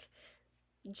like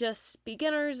just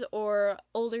beginners or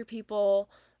older people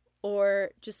or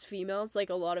just females. Like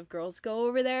a lot of girls go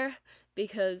over there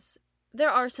because there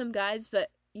are some guys, but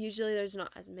usually there's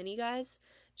not as many guys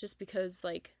just because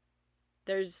like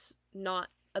there's not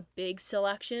a big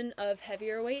selection of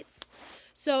heavier weights.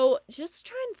 So just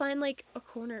try and find like a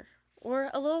corner or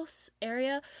a little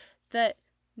area that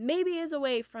maybe is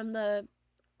away from the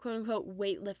quote-unquote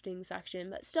weightlifting section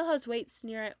but still has weights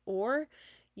near it, or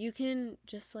you can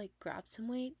just like grab some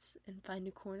weights and find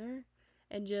a corner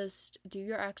and just do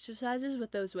your exercises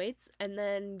with those weights and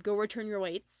then go return your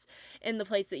weights in the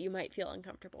place that you might feel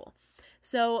uncomfortable.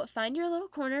 So find your little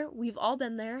corner. We've all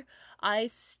been there. I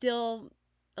still,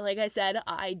 like I said,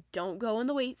 I don't go in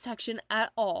the weight section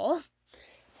at all.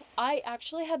 I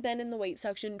actually have been in the weight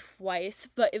section twice,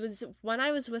 but it was when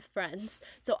I was with friends,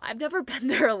 so I've never been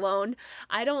there alone.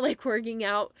 I don't like working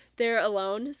out there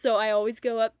alone, so I always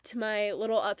go up to my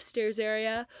little upstairs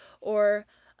area or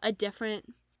a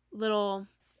different little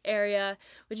area,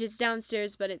 which is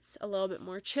downstairs, but it's a little bit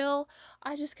more chill.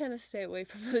 I just kind of stay away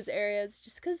from those areas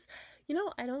just because,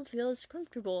 I don't feel as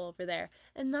comfortable over there,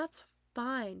 and that's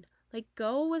fine. Like,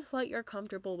 go with what you're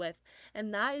comfortable with,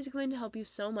 and that is going to help you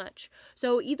so much.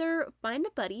 So either find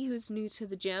a buddy who's new to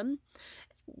the gym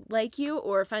like you,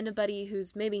 or find a buddy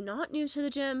who's maybe not new to the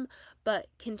gym, but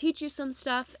can teach you some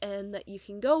stuff and that you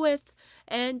can go with.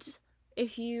 And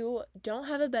if you don't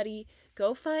have a buddy,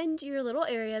 go find your little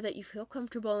area that you feel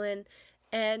comfortable in,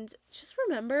 and just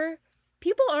remember,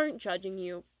 people aren't judging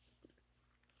you.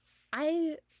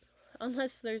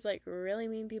 Unless there's, like, really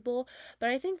mean people, but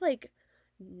I think, like,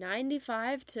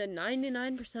 95 to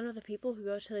 99% of the people who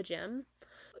go to the gym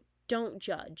don't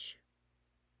judge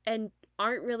and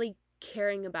aren't really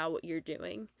caring about what you're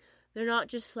doing. They're not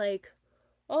just like,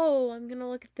 oh, I'm gonna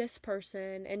look at this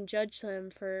person and judge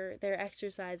them for their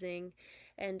exercising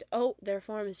and, oh, their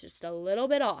form is just a little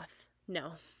bit off.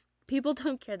 No, people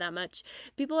don't care that much.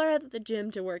 People are at the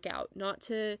gym to work out, not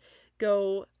to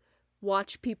go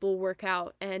watch people work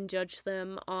out and judge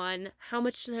them on how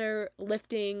much they're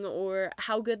lifting or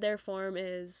how good their form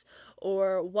is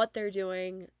or what they're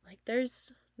doing. Like,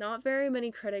 there's not very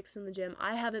many critics in the gym.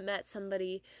 I haven't met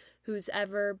somebody who's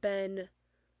ever been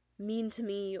mean to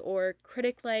me or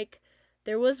critic-like.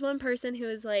 There was one person who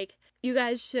was like, you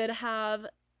guys should have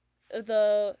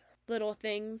the little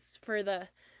things for the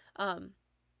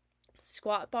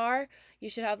squat bar.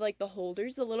 You should have like the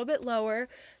holders a little bit lower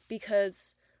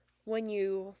because when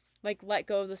you like let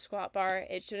go of the squat bar,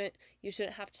 you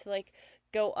shouldn't have to like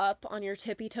go up on your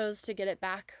tippy toes to get it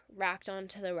back racked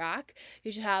onto the rack.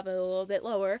 You should have it a little bit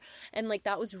lower. And like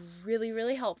that was really,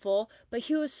 really helpful. But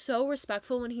he was so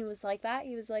respectful when he was like that.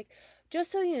 He was like,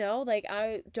 just so you know, like,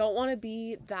 I don't want to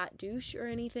be that douche or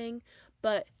anything,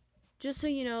 but just so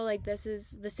you know, like, this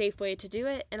is the safe way to do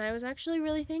it. And I was actually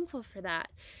really thankful for that.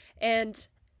 And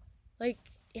like,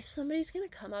 if somebody's going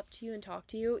to come up to you and talk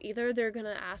to you, either they're going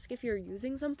to ask if you're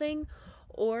using something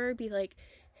or be like,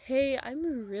 hey,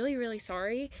 I'm really, really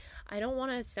sorry. I don't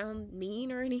want to sound mean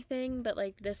or anything, but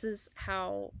like, this is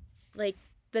how, like,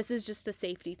 this is just a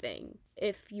safety thing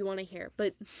if you want to hear.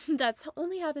 But that's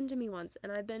only happened to me once,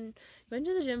 and I've been going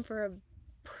to the gym for a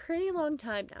pretty long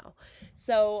time now.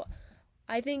 So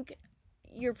I think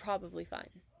you're probably fine.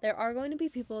 There are going to be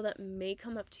people that may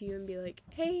come up to you and be like,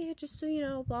 hey, just so you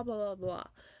know, blah, blah, blah, blah.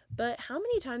 But how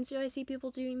many times do I see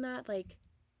people doing that? Like,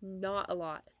 not a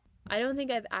lot. I don't think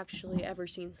I've actually ever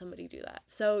seen somebody do that.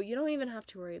 So you don't even have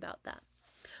to worry about that.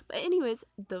 But anyways,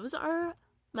 those are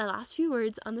my last few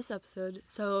words on this episode.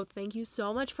 So thank you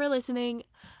so much for listening.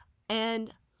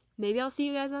 And maybe I'll see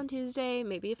you guys on Tuesday.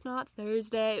 Maybe if not,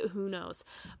 Thursday. Who knows?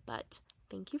 But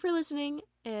thank you for listening.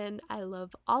 And I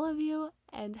love all of you.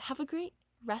 And have a great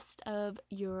rest of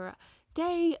your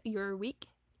day, your week,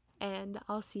 and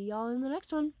I'll see y'all in the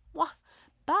next one. Mwah.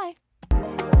 Bye.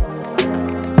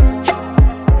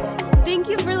 Thank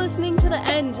you for listening to the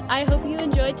end. I hope you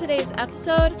enjoyed today's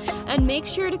episode, and make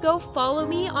sure to go follow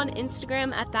me on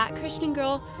Instagram at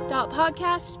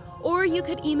thatchristiangirl.podcast, or you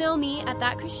could email me at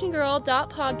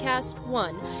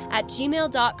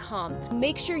thatchristiangirl.podcast1@gmail.com.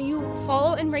 Make sure you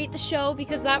follow and rate the show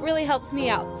because that really helps me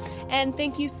out. And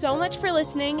thank you so much for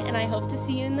listening, and I hope to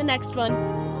see you in the next one.